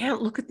 I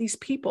can't look at these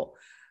people.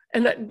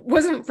 And it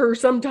wasn't for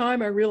some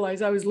time I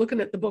realized I was looking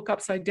at the book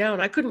upside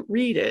down. I couldn't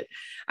read it.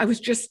 I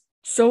was just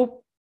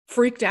so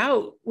freaked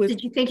out with.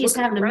 Did you think he's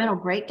having a mental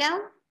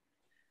breakdown?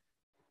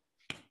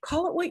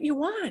 Call it what you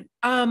want.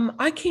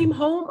 I came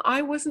home.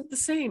 I wasn't the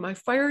same. I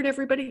fired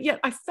everybody. Yet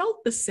I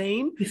felt the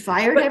same. You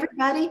fired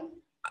everybody?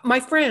 my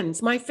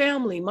friends, my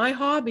family, my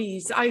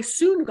hobbies. I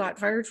soon got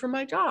fired from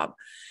my job.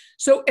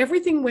 So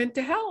everything went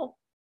to hell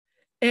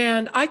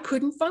and I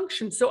couldn't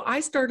function. So I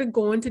started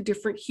going to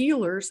different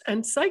healers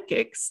and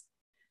psychics.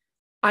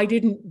 I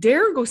didn't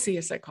dare go see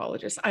a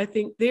psychologist. I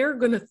think they're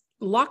going to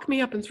lock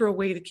me up and throw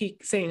away the key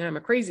saying I'm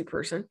a crazy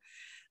person,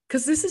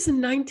 because this is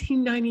in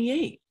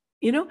 1998.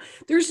 You know,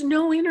 there's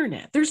no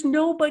internet. There's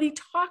nobody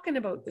talking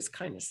about this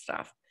kind of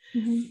stuff.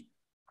 Mm-hmm.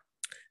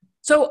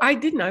 So I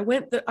didn't. I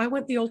went the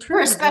alternative.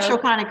 We're a special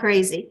kind of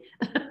crazy.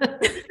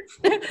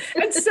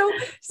 And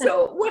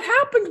so what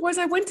happened was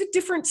I went to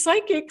different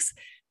psychics.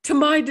 To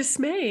my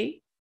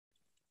dismay,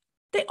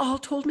 they all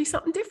told me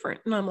something different.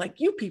 And I'm like,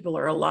 you people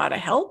are a lot of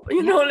help,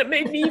 you know, and it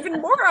made me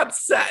even more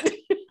upset.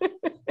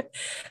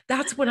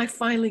 That's when I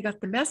finally got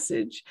the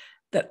message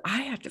that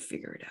I had to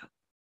figure it out.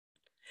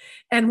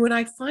 And when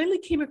I finally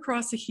came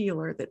across a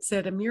healer that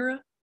said, Amirah,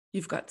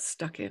 you've got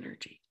stuck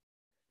energy,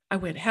 I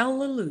went,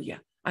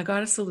 hallelujah, I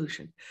got a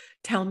solution.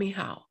 Tell me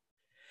how.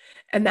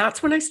 And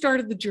that's when I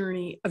started the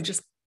journey of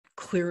just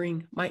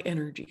clearing my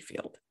energy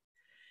field.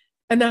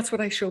 And that's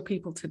what I show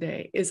people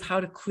today, is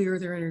how to clear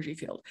their energy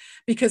field,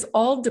 because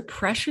all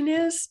depression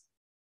is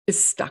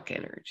stuck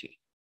energy.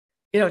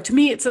 You know, to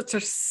me, it's such a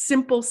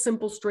simple,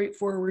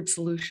 straightforward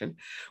solution.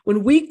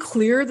 When we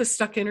clear the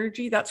stuck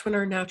energy, that's when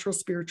our natural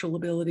spiritual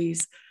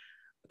abilities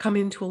come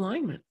into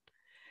alignment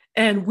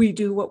and we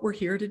do what we're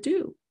here to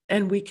do.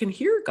 And we can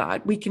hear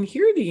God, we can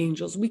hear the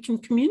angels, we can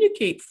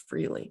communicate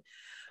freely.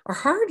 Our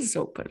heart is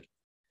open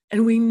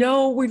and we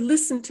know we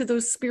listen to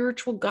those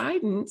spiritual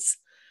guidance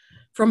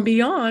from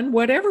beyond,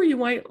 whatever you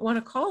might want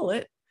to call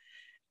it,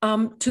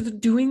 to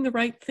doing the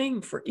right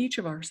thing for each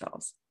of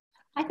ourselves.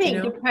 I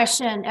think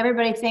depression,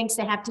 everybody thinks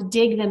they have to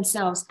dig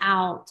themselves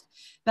out,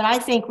 but I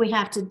think we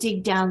have to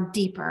dig down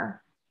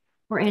deeper.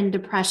 We're in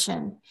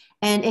depression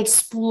and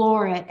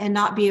explore it and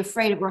not be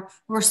afraid of it.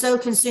 We're so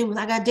consumed with,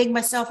 I got to dig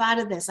myself out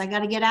of this. I got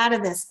to get out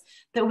of this,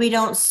 that we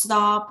don't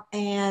stop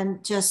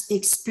and just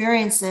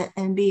experience it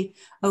and be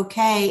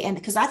okay. And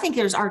because I think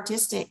there's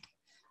artistic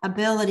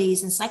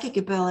abilities and psychic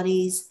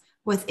abilities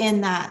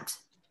within that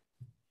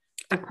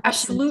depression.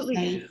 Absolutely.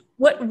 State.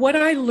 What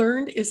I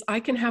learned is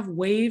I can have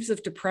waves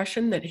of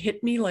depression that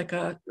hit me like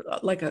a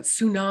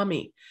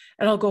tsunami,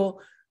 and I'll go,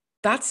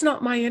 that's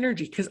not my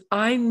energy, because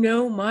I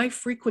know my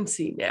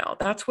frequency now.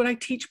 That's what I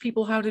teach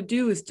people how to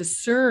do, is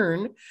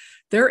discern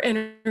their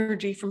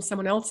energy from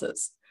someone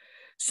else's.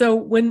 So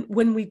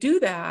when we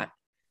do that,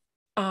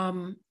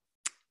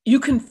 you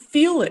can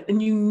feel it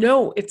and you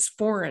know it's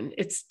foreign,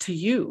 it's to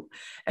you.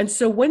 And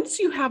so once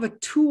you have a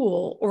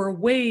tool or a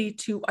way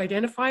to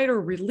identify it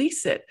or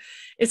release it,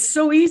 it's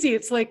so easy.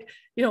 It's like,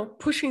 you know,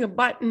 pushing a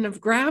button of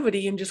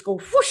gravity and just go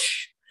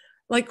whoosh.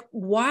 Like,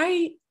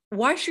 why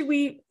should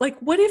we, like,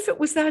 what if it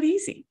was that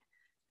easy?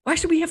 Why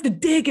should we have to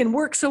dig and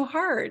work so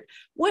hard?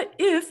 What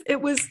if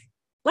it was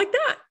like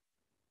that?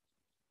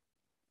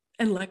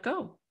 And let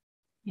go.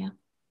 Yeah.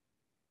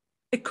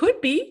 It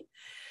could be.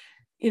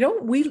 You know,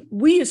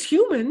 we as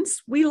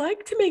humans, we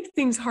like to make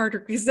things harder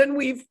because then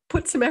we've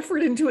put some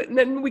effort into it and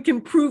then we can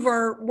prove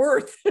our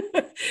worth.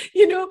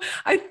 You know,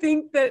 I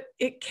think that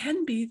it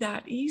can be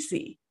that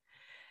easy.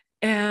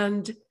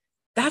 And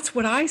that's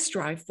what I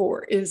strive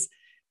for, is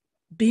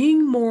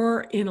being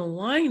more in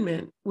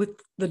alignment with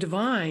the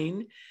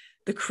divine,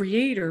 the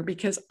creator,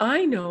 because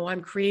I know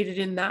I'm created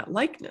in that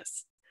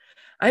likeness.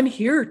 I'm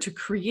here to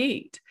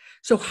create.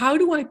 So how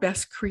do I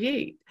best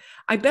create?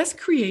 I best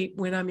create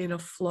when I'm in a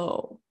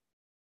flow,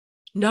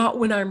 not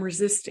when I'm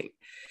resisting.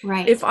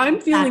 Right. If I'm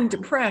feeling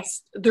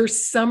depressed,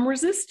 there's some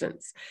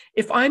resistance.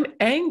 If I'm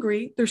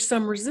angry, there's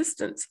some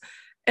resistance.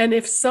 And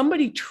if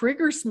somebody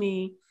triggers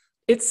me,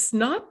 it's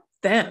not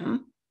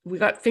them. We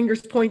got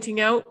fingers pointing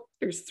out,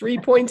 there's 3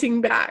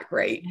 pointing back,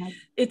 right? Yeah.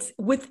 It's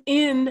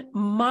within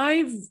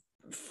my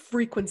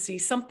frequency,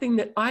 something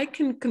that I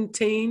can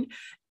contain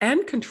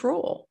and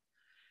control.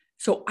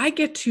 So I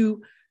get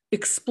to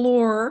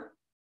explore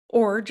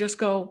or just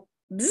go,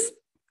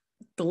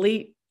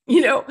 delete,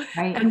 you know,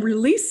 Right. and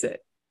release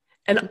it.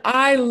 And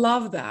I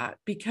love that,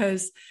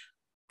 because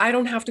I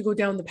don't have to go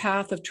down the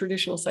path of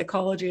traditional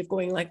psychology of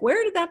going like,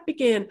 where did that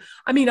begin?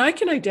 I mean, I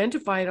can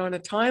identify it on a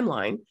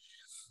timeline,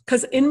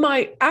 because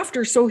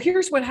so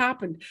here's what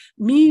happened.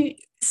 Me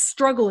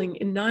struggling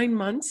in 9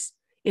 months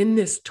in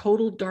this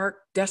total dark,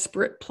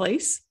 desperate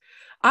place,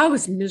 I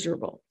was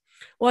miserable.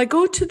 Well, I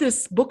go to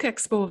this book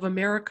expo of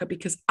America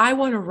because I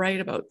want to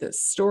write about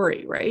this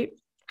story, right?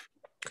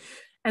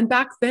 And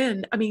back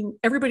then, I mean,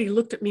 everybody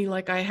looked at me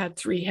like I had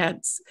 3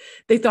 heads.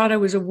 They thought I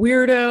was a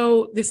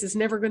weirdo. This is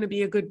never going to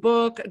be a good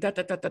book,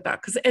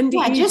 because NDE.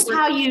 Yeah, just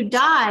how you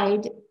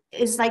died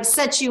is like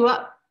sets you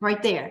up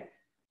right there.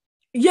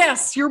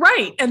 Yes, you're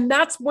right. And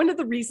that's one of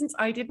the reasons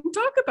I didn't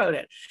talk about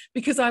it,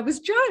 because I was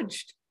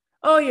judged.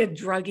 Oh, you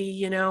druggie,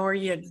 you know, or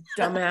you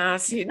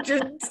dumbass, you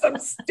did some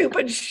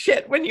stupid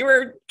shit when you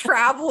were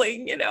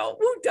traveling, you know,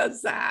 who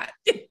does that?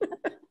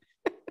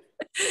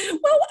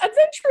 Well,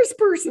 adventurous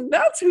person,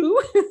 that's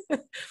who.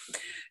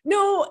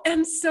 No,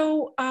 and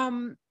so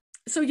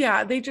so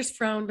yeah, they just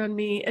frowned on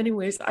me.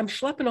 Anyways, I'm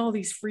schlepping all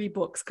these free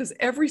books because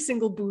every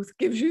single booth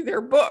gives you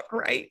their book,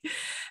 right?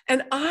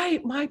 And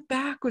my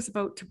back was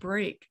about to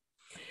break.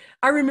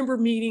 I remember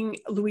meeting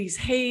Louise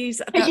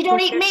Hayes at Because that you don't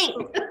book eat meat.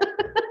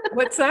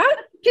 What's that?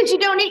 Because you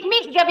don't eat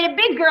meat. You gotta be a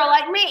big girl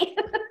like me.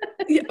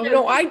 Yeah,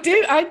 no, I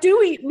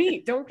do eat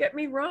meat. Don't get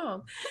me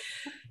wrong.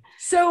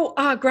 So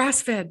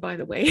grass-fed, by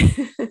the way.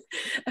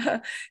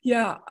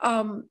 Yeah.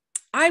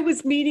 I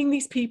was meeting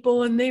these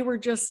people and they were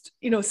just,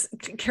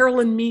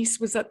 Carolyn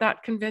Meese was at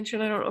that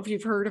convention. I don't know if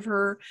you've heard of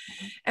her.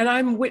 And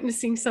I'm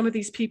witnessing some of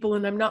these people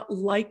and I'm not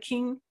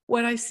liking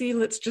what I see.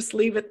 Let's just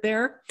leave it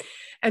there.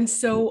 And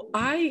so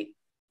I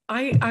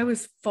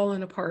was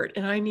falling apart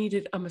and I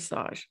needed a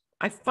massage.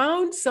 I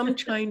found some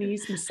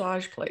Chinese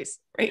massage place,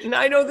 right? And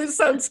I know this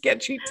sounds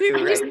sketchy too,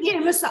 I right? just need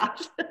a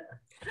massage.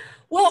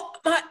 Well,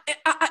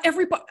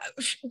 everybody,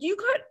 you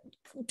got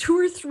 2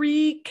 or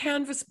 3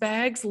 canvas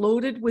bags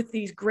loaded with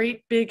these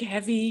great big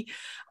heavy,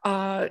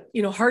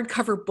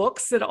 hardcover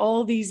books that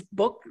all these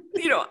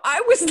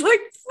I was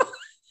like,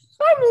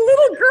 I'm a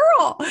little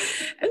girl.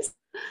 And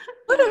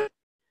so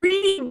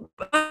reading,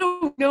 I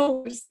don't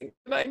know,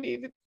 I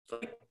needed,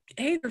 like,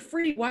 hey, they're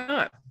free, why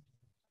not?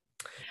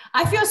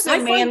 I feel so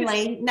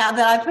manly now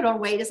that I put on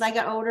weight as I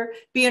got older,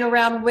 being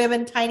around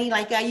women tiny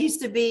like I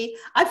used to be.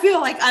 I feel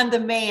like I'm the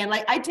man.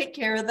 Like I take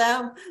care of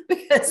them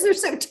because they're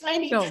so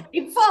tiny. No.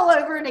 You fall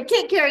over and they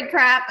can't carry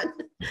crap.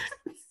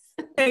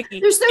 They're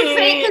so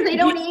fake because they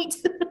don't eat.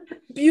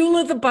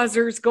 Beulah the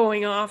buzzer's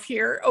going off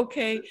here.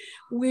 Okay.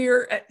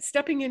 We're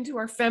stepping into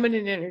our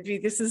feminine energy.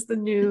 This is the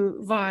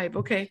new vibe.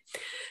 Okay.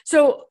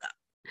 So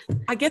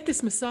I get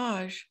this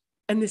massage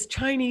and this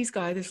Chinese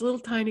guy, this little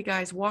tiny guy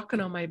is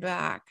walking on my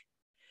back.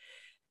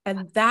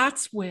 And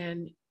that's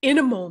when, in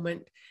a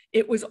moment,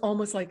 it was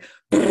almost like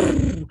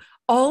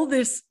all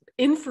this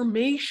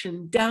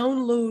information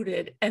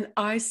downloaded, and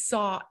I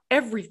saw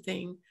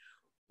everything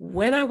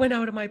when I went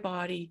out of my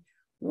body,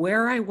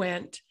 where I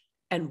went,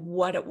 and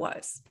what it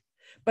was.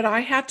 But I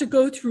had to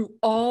go through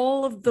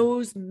all of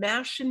those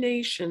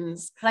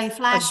machinations. Like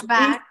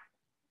flashback.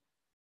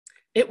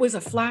 It was a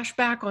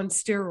flashback on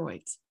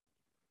steroids.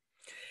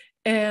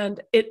 And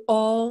it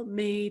all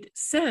made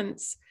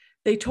sense.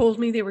 They told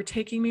me they were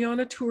taking me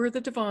on a tour of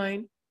the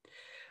divine.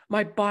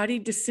 My body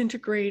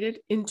disintegrated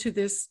into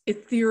this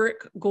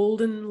etheric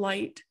golden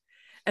light,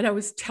 and I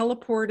was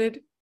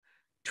transported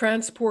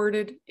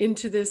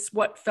into this,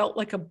 what felt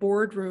like a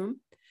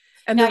boardroom.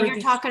 And now you're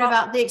talking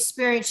about the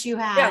experience you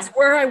had. Yes,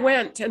 where I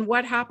went and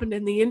what happened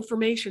and the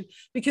information.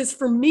 Because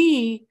for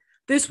me,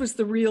 this was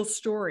the real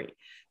story.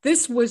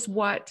 This was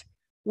what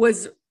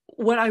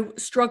I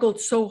struggled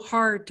so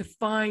hard to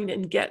find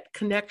and get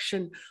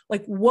connection.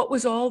 Like, what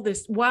was all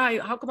this? Why?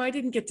 How come I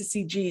didn't get to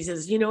see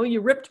Jesus?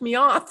 You ripped me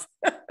off.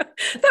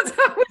 That's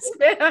how I was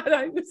mad.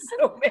 I was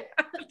so mad.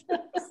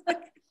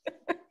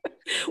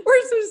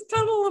 Where's this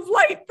tunnel of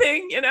light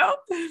thing,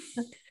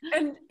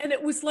 And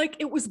it was like,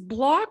 it was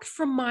blocked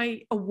from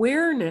my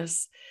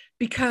awareness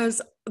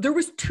because there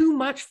was too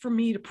much for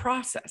me to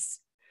process.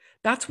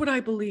 That's what I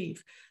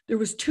believe. There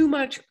was too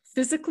much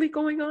physically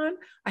going on.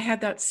 I had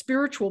that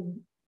spiritual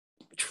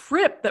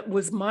trip that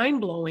was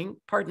mind-blowing,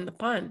 pardon the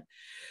pun.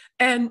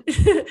 And,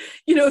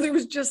 there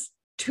was just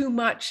too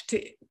much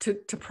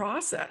to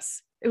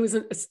process. It was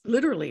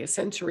literally a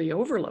sensory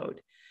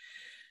overload.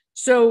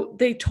 So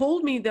they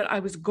told me that I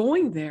was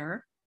going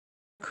there,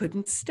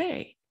 couldn't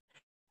stay.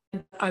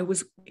 And I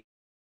was,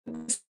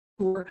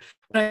 when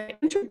I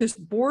entered this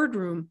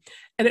boardroom,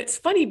 and it's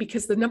funny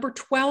because the number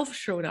 12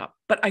 showed up,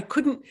 but I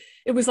couldn't,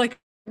 it was in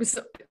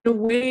a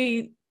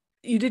way,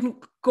 you didn't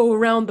go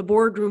around the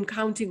boardroom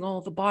counting all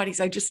the bodies.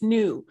 I just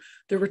knew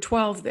there were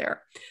 12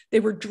 there.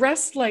 They were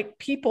dressed like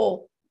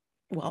people.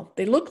 Well,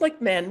 they looked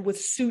like men with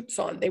suits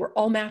on. They were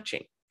all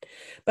matching.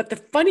 But the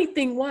funny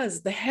thing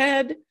was the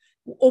head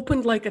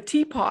opened like a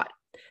teapot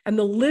and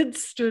the lid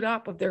stood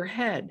up of their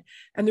head.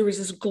 And there was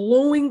this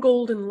glowing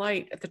golden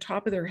light at the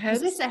top of their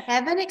heads. Is this a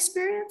heaven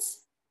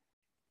experience?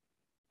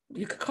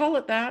 You could call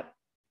it that.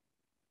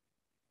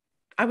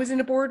 I was in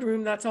a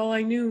boardroom. That's all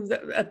I knew.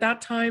 At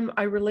that time,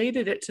 I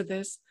related it to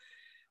this.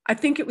 I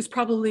think it was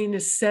probably an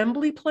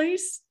assembly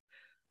place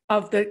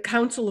of the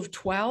Council of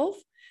 12,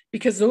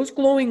 because those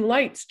glowing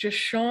lights just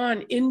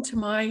shone into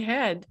my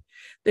head.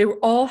 They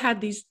all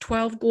had these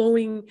 12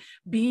 glowing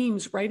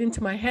beams right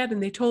into my head.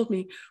 And they told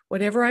me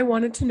whatever I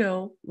wanted to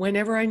know,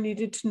 whenever I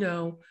needed to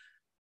know,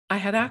 I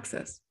had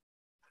access.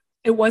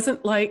 It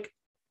wasn't like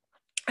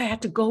I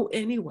had to go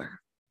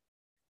anywhere.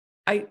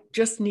 I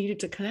just needed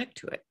to connect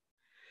to it.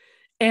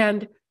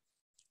 And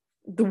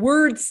the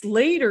words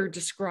later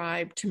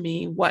described to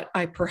me what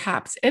I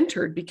perhaps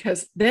entered,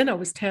 because then I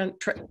was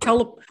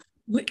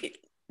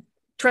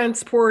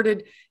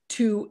transported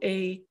to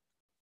an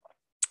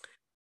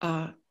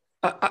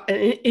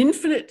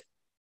infinite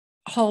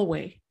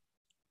hallway.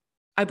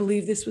 I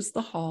believe this was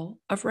the Hall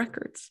of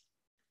Records.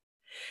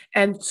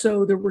 And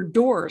so there were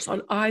doors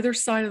on either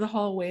side of the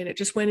hallway, and it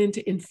just went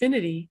into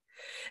infinity.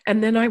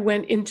 And then I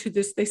went into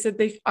this, they said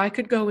I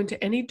could go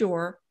into any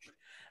door,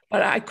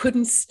 but I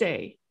couldn't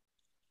stay.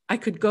 I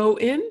could go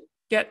in,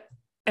 get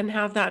and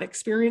have that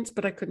experience,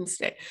 but I couldn't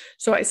stay.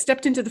 So I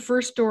stepped into the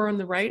first door on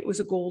the right. It was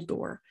a gold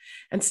door.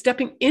 And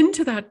stepping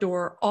into that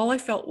door, all I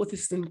felt was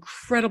this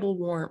incredible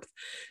warmth,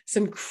 this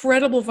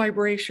incredible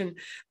vibration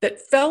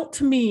that felt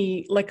to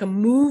me like a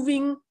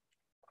moving,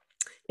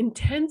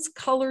 intense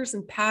colors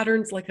and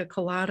patterns like a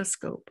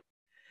kaleidoscope.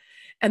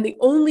 And the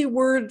only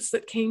words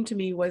that came to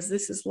me was,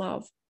 this is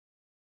love.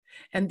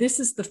 And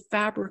this is the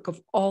fabric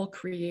of all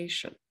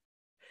creation.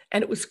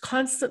 And it was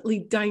constantly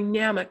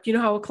dynamic. You know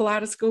how a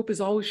kaleidoscope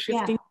is always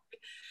shifting?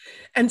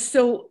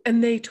 Yeah.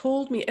 And they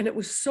told me, and it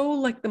was so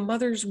like the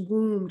mother's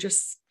womb,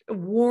 just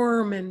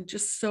warm and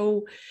just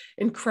so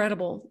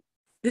incredible.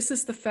 This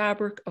is the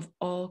fabric of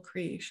all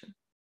creation.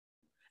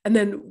 And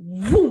then,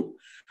 whoom,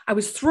 I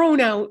was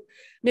thrown out.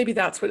 Maybe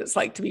that's what it's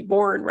like to be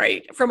born,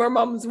 right? From our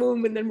mom's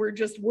womb, and then we're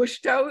just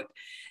whooshed out.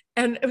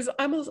 And it was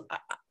almost,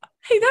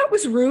 hey, that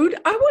was rude.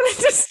 I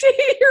wanted to stay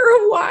here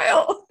a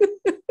while.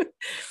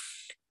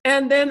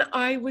 And then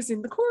I was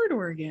in the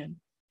corridor again.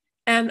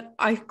 And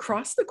I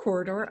crossed the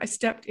corridor. I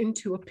stepped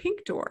into a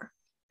pink door.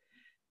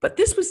 But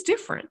this was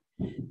different.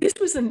 This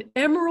was an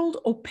emerald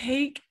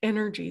opaque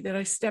energy that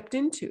I stepped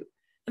into.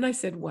 And I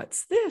said,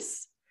 what's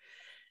this?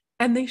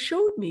 And they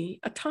showed me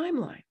a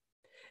timeline.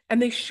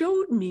 And they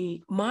showed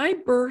me my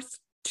birth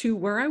to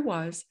where I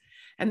was.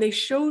 And they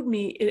showed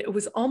me, it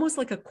was almost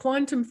like a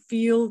quantum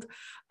field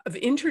of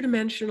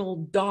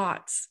interdimensional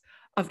dots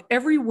of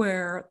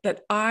everywhere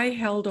that I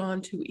held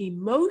on to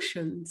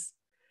emotions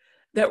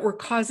that were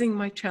causing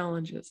my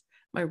challenges,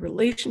 my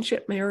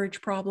relationship,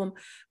 marriage problem,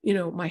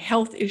 my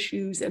health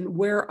issues, and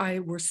where I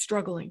was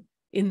struggling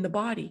in the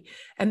body.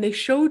 And they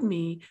showed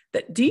me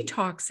that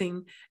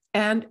detoxing,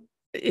 and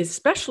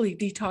especially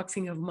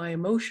detoxing of my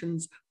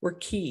emotions, were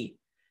key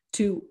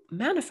to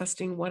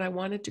manifesting what I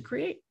wanted to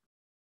create.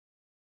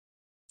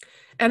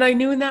 And I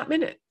knew in that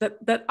minute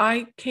that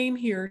I came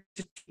here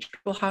to teach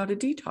people how to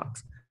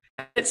detox.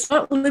 It's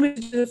not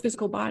limited to the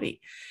physical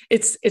body.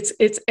 It's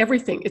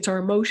everything. It's our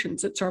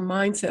emotions. It's our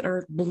mindset,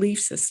 our belief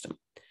system.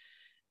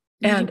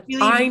 And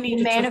I need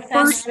to manifest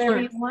first whatever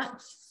learn. you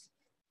want.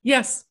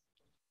 Yes.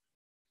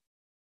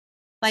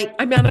 Like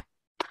I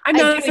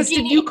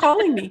manifested you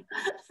calling me.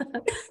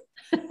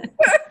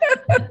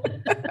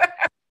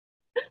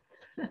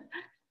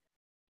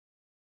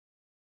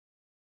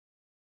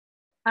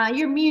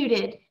 You're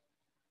muted.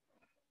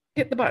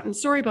 Hit the button.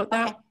 Sorry about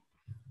that. Okay.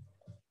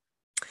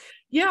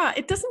 Yeah,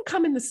 it doesn't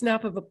come in the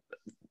snap of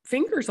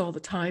fingers all the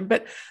time,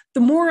 but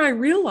the more I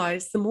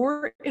realize, the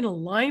more in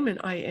alignment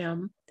I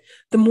am,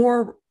 the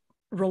more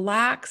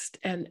relaxed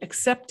and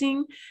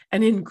accepting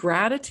and in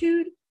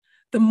gratitude,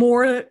 the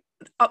more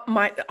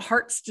my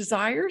heart's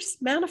desires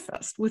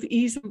manifest with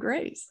ease and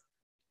grace.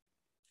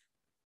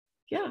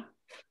 Yeah,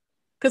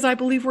 because I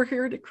believe we're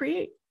here to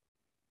create.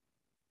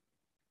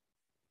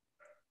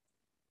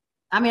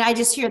 I mean, I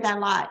just hear that a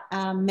lot,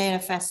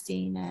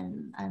 manifesting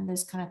and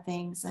those kind of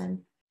things.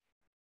 And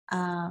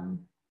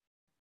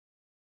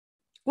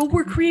well,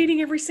 we're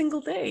creating every single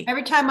day.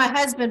 Every time my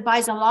husband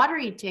buys a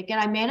lottery ticket,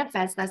 I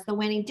manifest that's the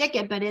winning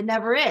ticket, but it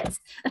never is.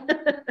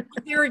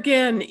 There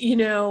again,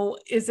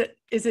 is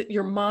it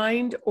your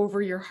mind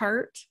over your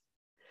heart?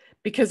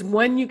 Because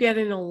when you get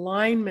in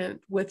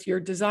alignment with your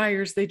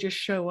desires, they just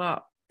show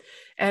up.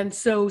 And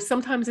so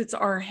sometimes it's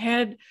our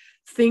head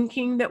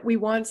thinking that we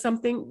want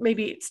something.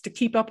 Maybe it's to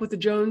keep up with the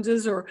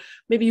Joneses, or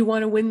maybe you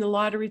want to win the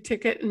lottery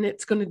ticket and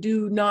it's going to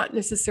do not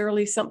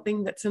necessarily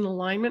something that's in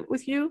alignment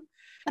with you.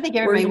 I think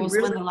everybody wants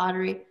to win the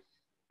lottery.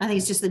 I think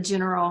it's just the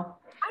general.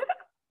 I don't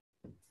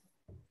know.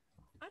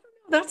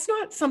 That's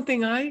not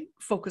something I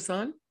focus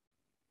on.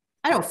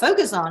 I don't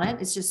focus on it.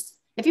 It's just,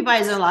 if you buy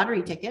a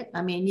lottery ticket,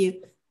 I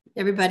mean,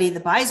 everybody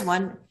that buys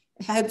one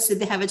hopes that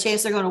they have a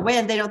chance they're going to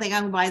win. They don't think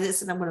I'm going to buy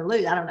this and I'm going to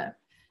lose. I don't know.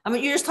 I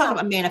mean, you're just talking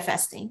about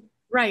manifesting.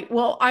 Right.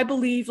 Well, I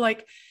believe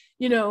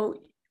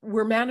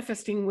we're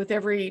manifesting with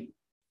every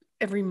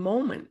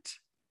moment.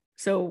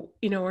 So,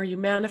 are you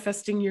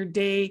manifesting your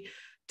day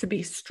to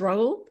be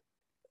struggled,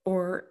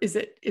 or is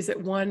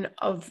it one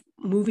of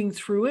moving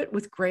through it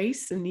with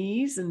grace and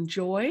ease and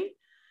joy?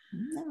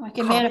 No, I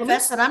can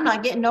manifest that I'm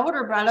not getting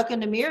older, but I look in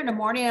the mirror in the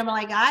morning and I'm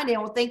like, I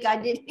don't think I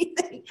did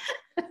anything.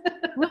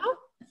 Well,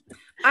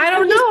 I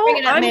don't know.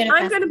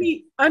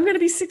 I'm going to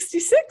be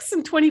 66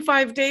 in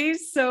 25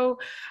 days. So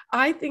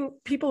I think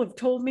people have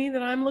told me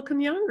that I'm looking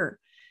younger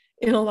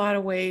in a lot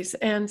of ways.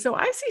 And so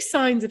I see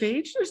signs of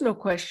age. There's no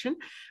question,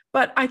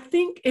 but I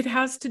think it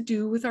has to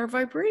do with our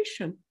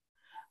vibration.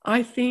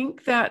 I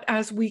think that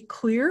as we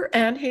clear,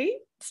 and hey,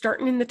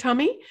 starting in the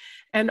tummy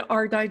and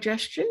our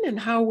digestion and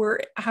how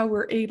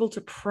we're able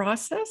to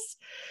process,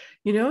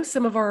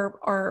 some of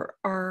our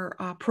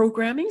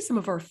programming, some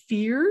of our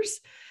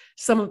fears,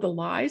 some of the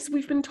lies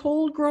we've been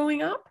told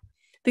growing up,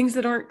 things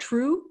that aren't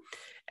true.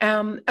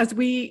 As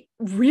we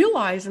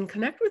realize and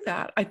connect with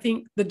that, I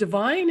think the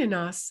divine in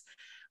us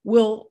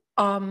will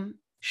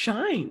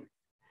shine,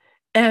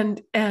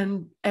 and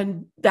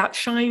that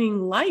shining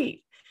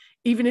light,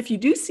 even if you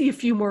do see a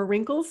few more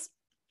wrinkles,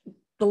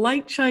 the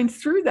light shines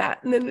through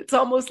that, and then it's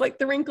almost like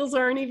the wrinkles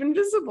aren't even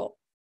visible.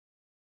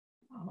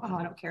 Oh,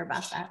 I don't care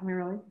about that.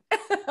 Really.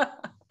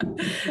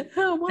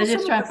 Oh, well, I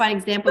just try to find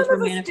examples some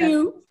for of us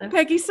do, manifesting.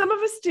 Peggy. Some of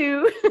us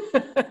do.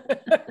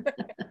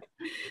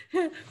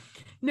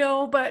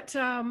 No, but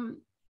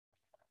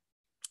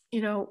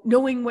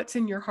knowing what's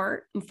in your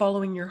heart and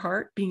following your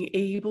heart, being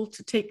able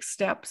to take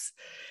steps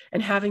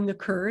and having the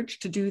courage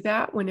to do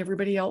that when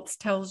everybody else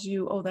tells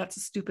you, oh, that's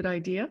a stupid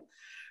idea,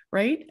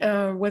 right?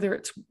 Whether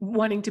it's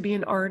wanting to be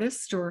an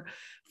artist or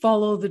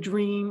follow the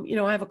dream.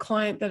 I have a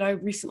client that I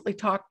recently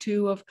talked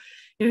to of,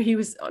 he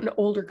was an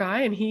older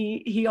guy and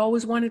he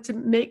always wanted to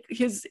make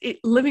his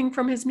living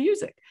from his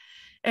music.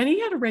 And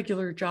he had a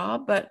regular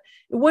job, but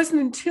it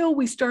wasn't until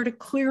we started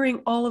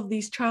clearing all of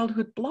these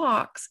childhood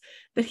blocks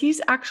that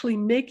he's actually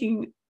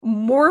making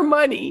more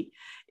money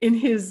in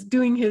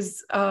doing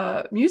his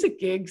music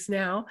gigs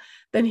now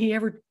than he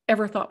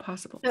ever thought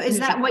possible. So is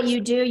that what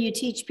you do? You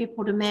teach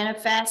people to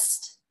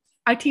manifest?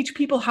 I teach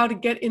people how to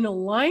get in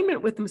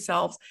alignment with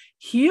themselves,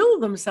 heal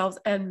themselves,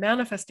 and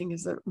manifesting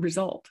is a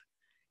result.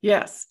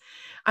 Yes.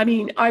 I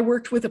mean, I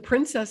worked with a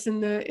princess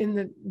in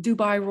the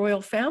Dubai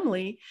royal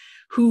family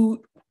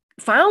who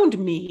found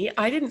me.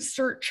 I didn't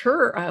search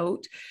her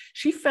out.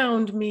 She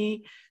found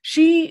me.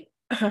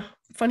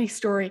 Funny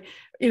story,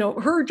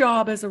 her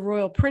job as a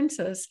royal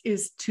princess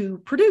is to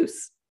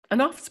produce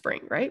an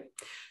offspring, right?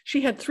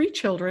 She had 3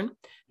 children.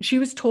 She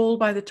was told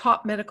by the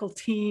top medical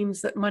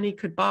teams that money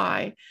could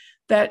buy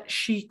that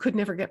she could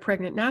never get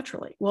pregnant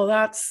naturally. Well,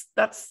 that's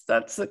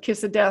a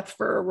kiss of death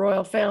for a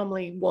royal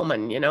family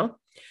woman,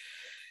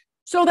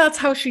 So that's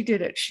how she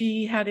did it.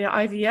 She had an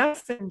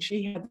IVF and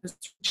she had this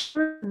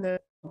children.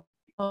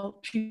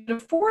 She did a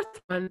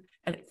 4th one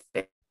and it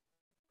failed.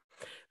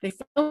 They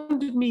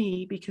found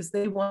me because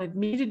they wanted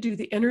me to do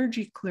the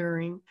energy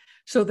clearing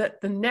so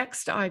that the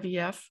next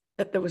IVF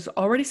that was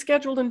already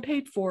scheduled and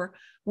paid for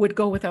would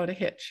go without a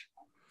hitch.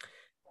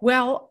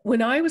 Well,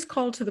 when I was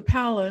called to the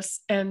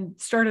palace and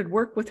started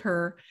work with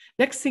her,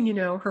 next thing you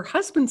know, her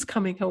husband's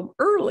coming home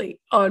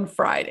early on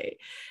Friday.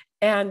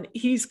 And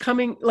he's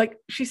coming, like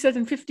she said,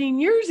 in 15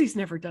 years, he's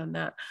never done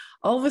that.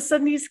 All of a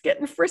sudden, he's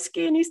getting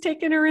frisky and he's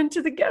taking her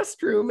into the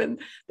guest room.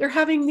 And they're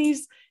having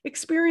these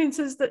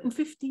experiences that in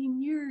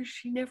 15 years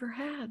she never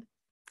had.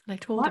 And I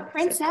told her. What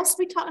princess are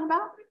we talking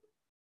about?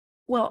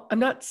 Well, I'm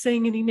not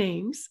saying any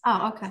names.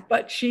 Oh, okay.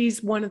 But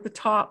she's one of the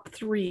top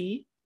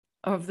 3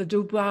 of the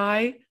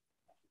Dubai,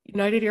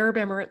 United Arab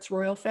Emirates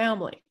royal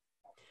family.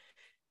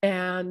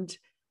 And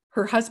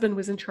her husband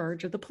was in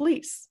charge of the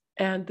police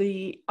and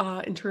the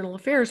internal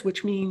affairs,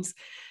 which means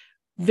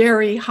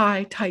very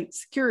high, tight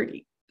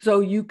security. So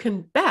you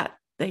can bet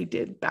they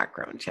did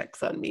background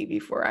checks on me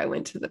before I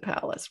went to the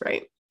palace,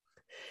 right?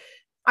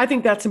 I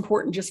think that's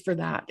important just for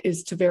that,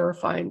 is to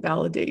verify and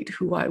validate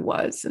who I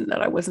was and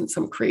that I wasn't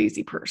some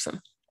crazy person.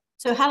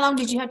 So how long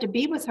did you have to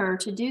be with her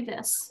to do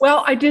this?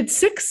 Well, I did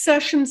 6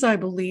 sessions, I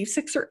believe,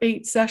 6 or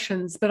 8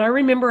 sessions. But I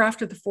remember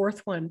after the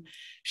 4th one,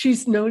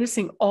 she's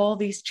noticing all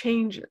these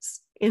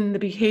changes in the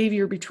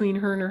behavior between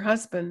her and her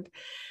husband.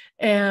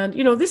 And,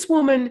 this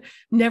woman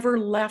never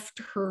left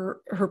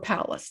her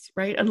palace,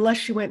 right? Unless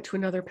she went to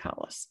another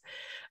palace.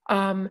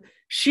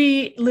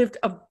 She lived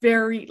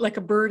like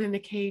a bird in a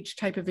cage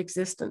type of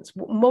existence.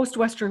 Most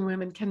Western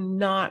women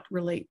cannot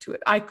relate to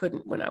it. I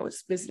couldn't when I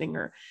was visiting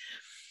her.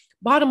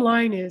 Bottom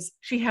line is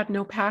she had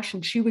no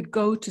passion. She would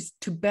go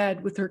to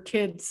bed with her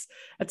kids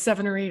at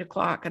 7 or 8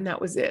 o'clock, and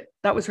that was it.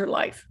 That was her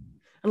life,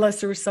 unless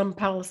there was some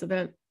palace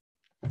event.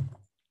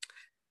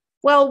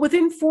 Well,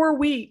 within 4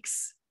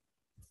 weeks,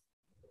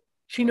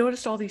 she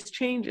noticed all these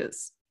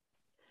changes.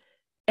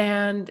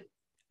 And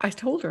I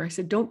told her, I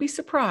said, don't be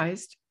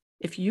surprised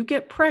if you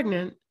get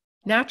pregnant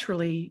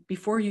naturally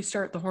before you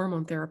start the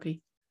hormone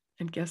therapy.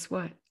 And guess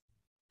what?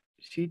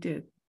 She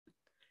did.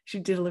 She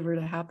delivered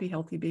a happy,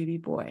 healthy baby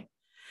boy.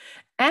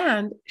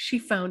 And she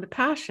found a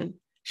passion.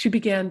 She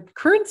began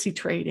currency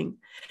trading.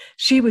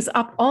 She was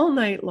up all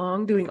night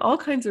long doing all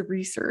kinds of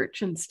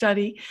research and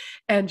study,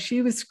 and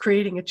she was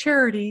creating a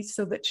charity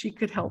so that she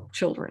could help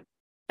children.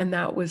 And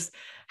that was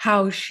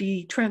how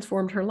she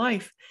transformed her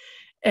life.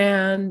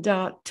 And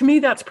to me,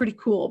 that's pretty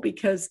cool,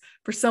 because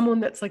for someone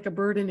that's like a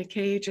bird in a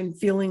cage and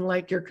feeling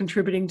like you're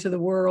contributing to the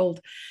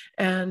world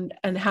and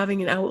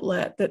having an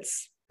outlet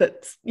that's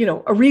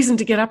a reason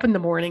to get up in the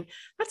morning,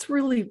 that's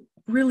really,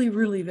 really,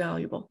 really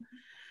valuable.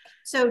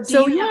 So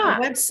do you have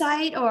a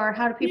website, or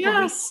how do people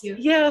reach you?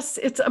 Yes,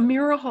 it's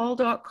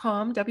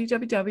amirahhall.com,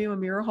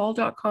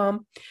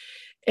 www.amirahhall.com.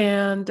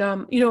 And,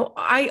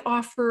 I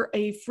offer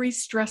a free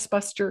stress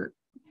buster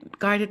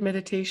guided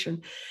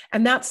meditation.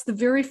 And that's the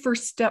very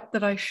first step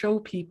that I show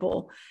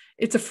people.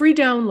 It's a free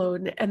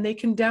download, and they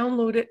can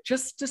download it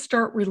just to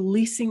start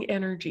releasing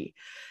energies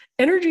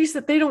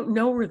that they don't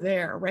know are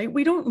there, right?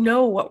 We don't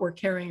know what we're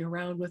carrying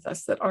around with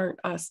us that aren't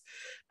us,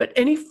 but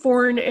any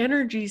foreign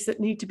energies that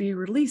need to be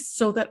released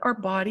so that our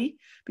body,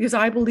 because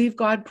I believe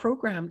God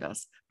programmed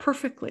us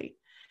perfectly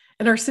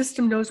and our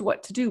system knows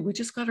what to do. We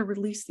just got to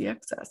release the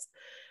excess.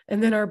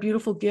 And then our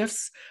beautiful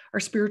gifts,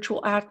 our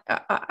spiritual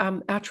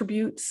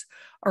attributes,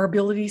 our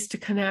abilities to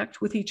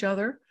connect with each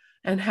other,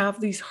 and have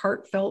these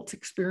heartfelt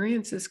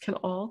experiences can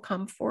all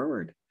come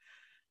forward,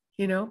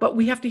 you know, but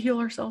we have to heal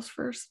ourselves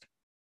first.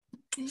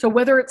 So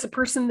whether it's a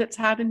person that's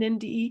had an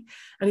NDE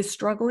and is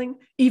struggling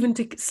even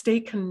to stay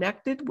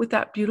connected with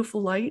that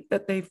beautiful light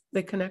that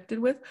they connected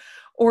with,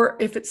 or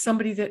if it's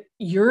somebody that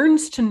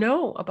yearns to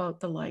know about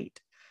the light,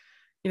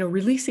 you know,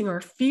 releasing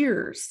our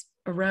fears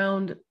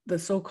around the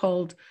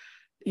so-called,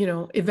 you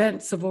know,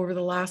 events of over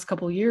the last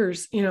couple of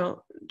years, you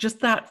know,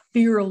 just that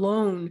fear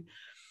alone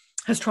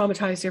has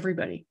traumatized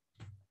everybody.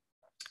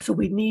 So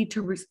we need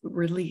to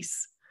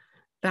release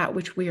that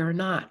which we are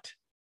not.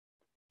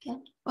 Okay.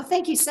 Well,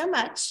 thank you so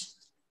much.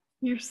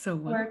 You're so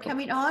welcome. For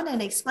coming on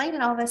and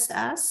explaining all this to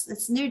us.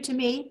 It's new to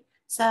me.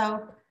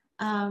 So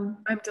I'm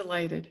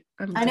delighted.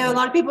 I know a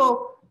lot of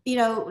people, you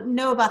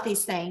know about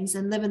these things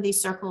and live in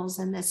these circles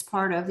and this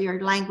part of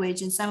your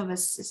language. And some of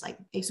us, it's like,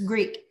 it's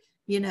Greek,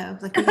 you know.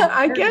 Like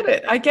I get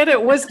it. I get it.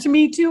 It was to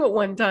me too at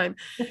one time.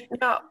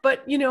 Yeah,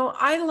 but you know,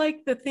 I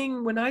like the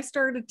thing when I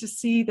started to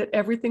see that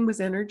everything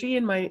was energy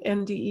in my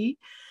NDE,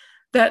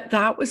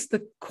 that was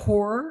the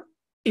core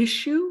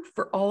issue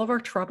for all of our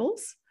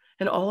troubles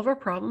and all of our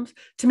problems.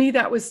 To me,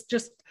 that was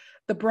just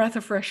the breath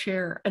of fresh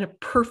air and a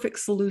perfect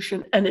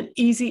solution and an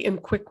easy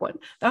and quick one.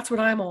 That's what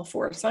I'm all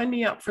for. Sign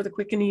me up for the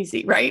quick and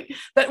easy, right?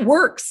 That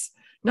works,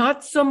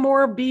 not some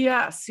more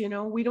BS. You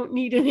know, we don't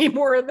need any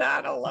more of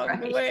that along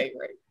the way,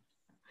 right?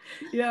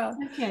 Yeah.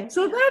 Okay.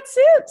 So that's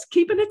it.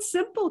 Keeping it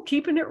simple,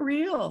 keeping it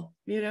real,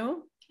 you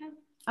know? Okay.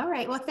 All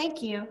right. Well,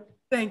 thank you.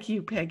 Thank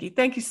you, Peggy.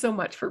 Thank you so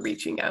much for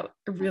reaching out.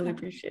 I really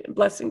appreciate it.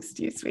 Blessings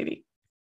to you, sweetie.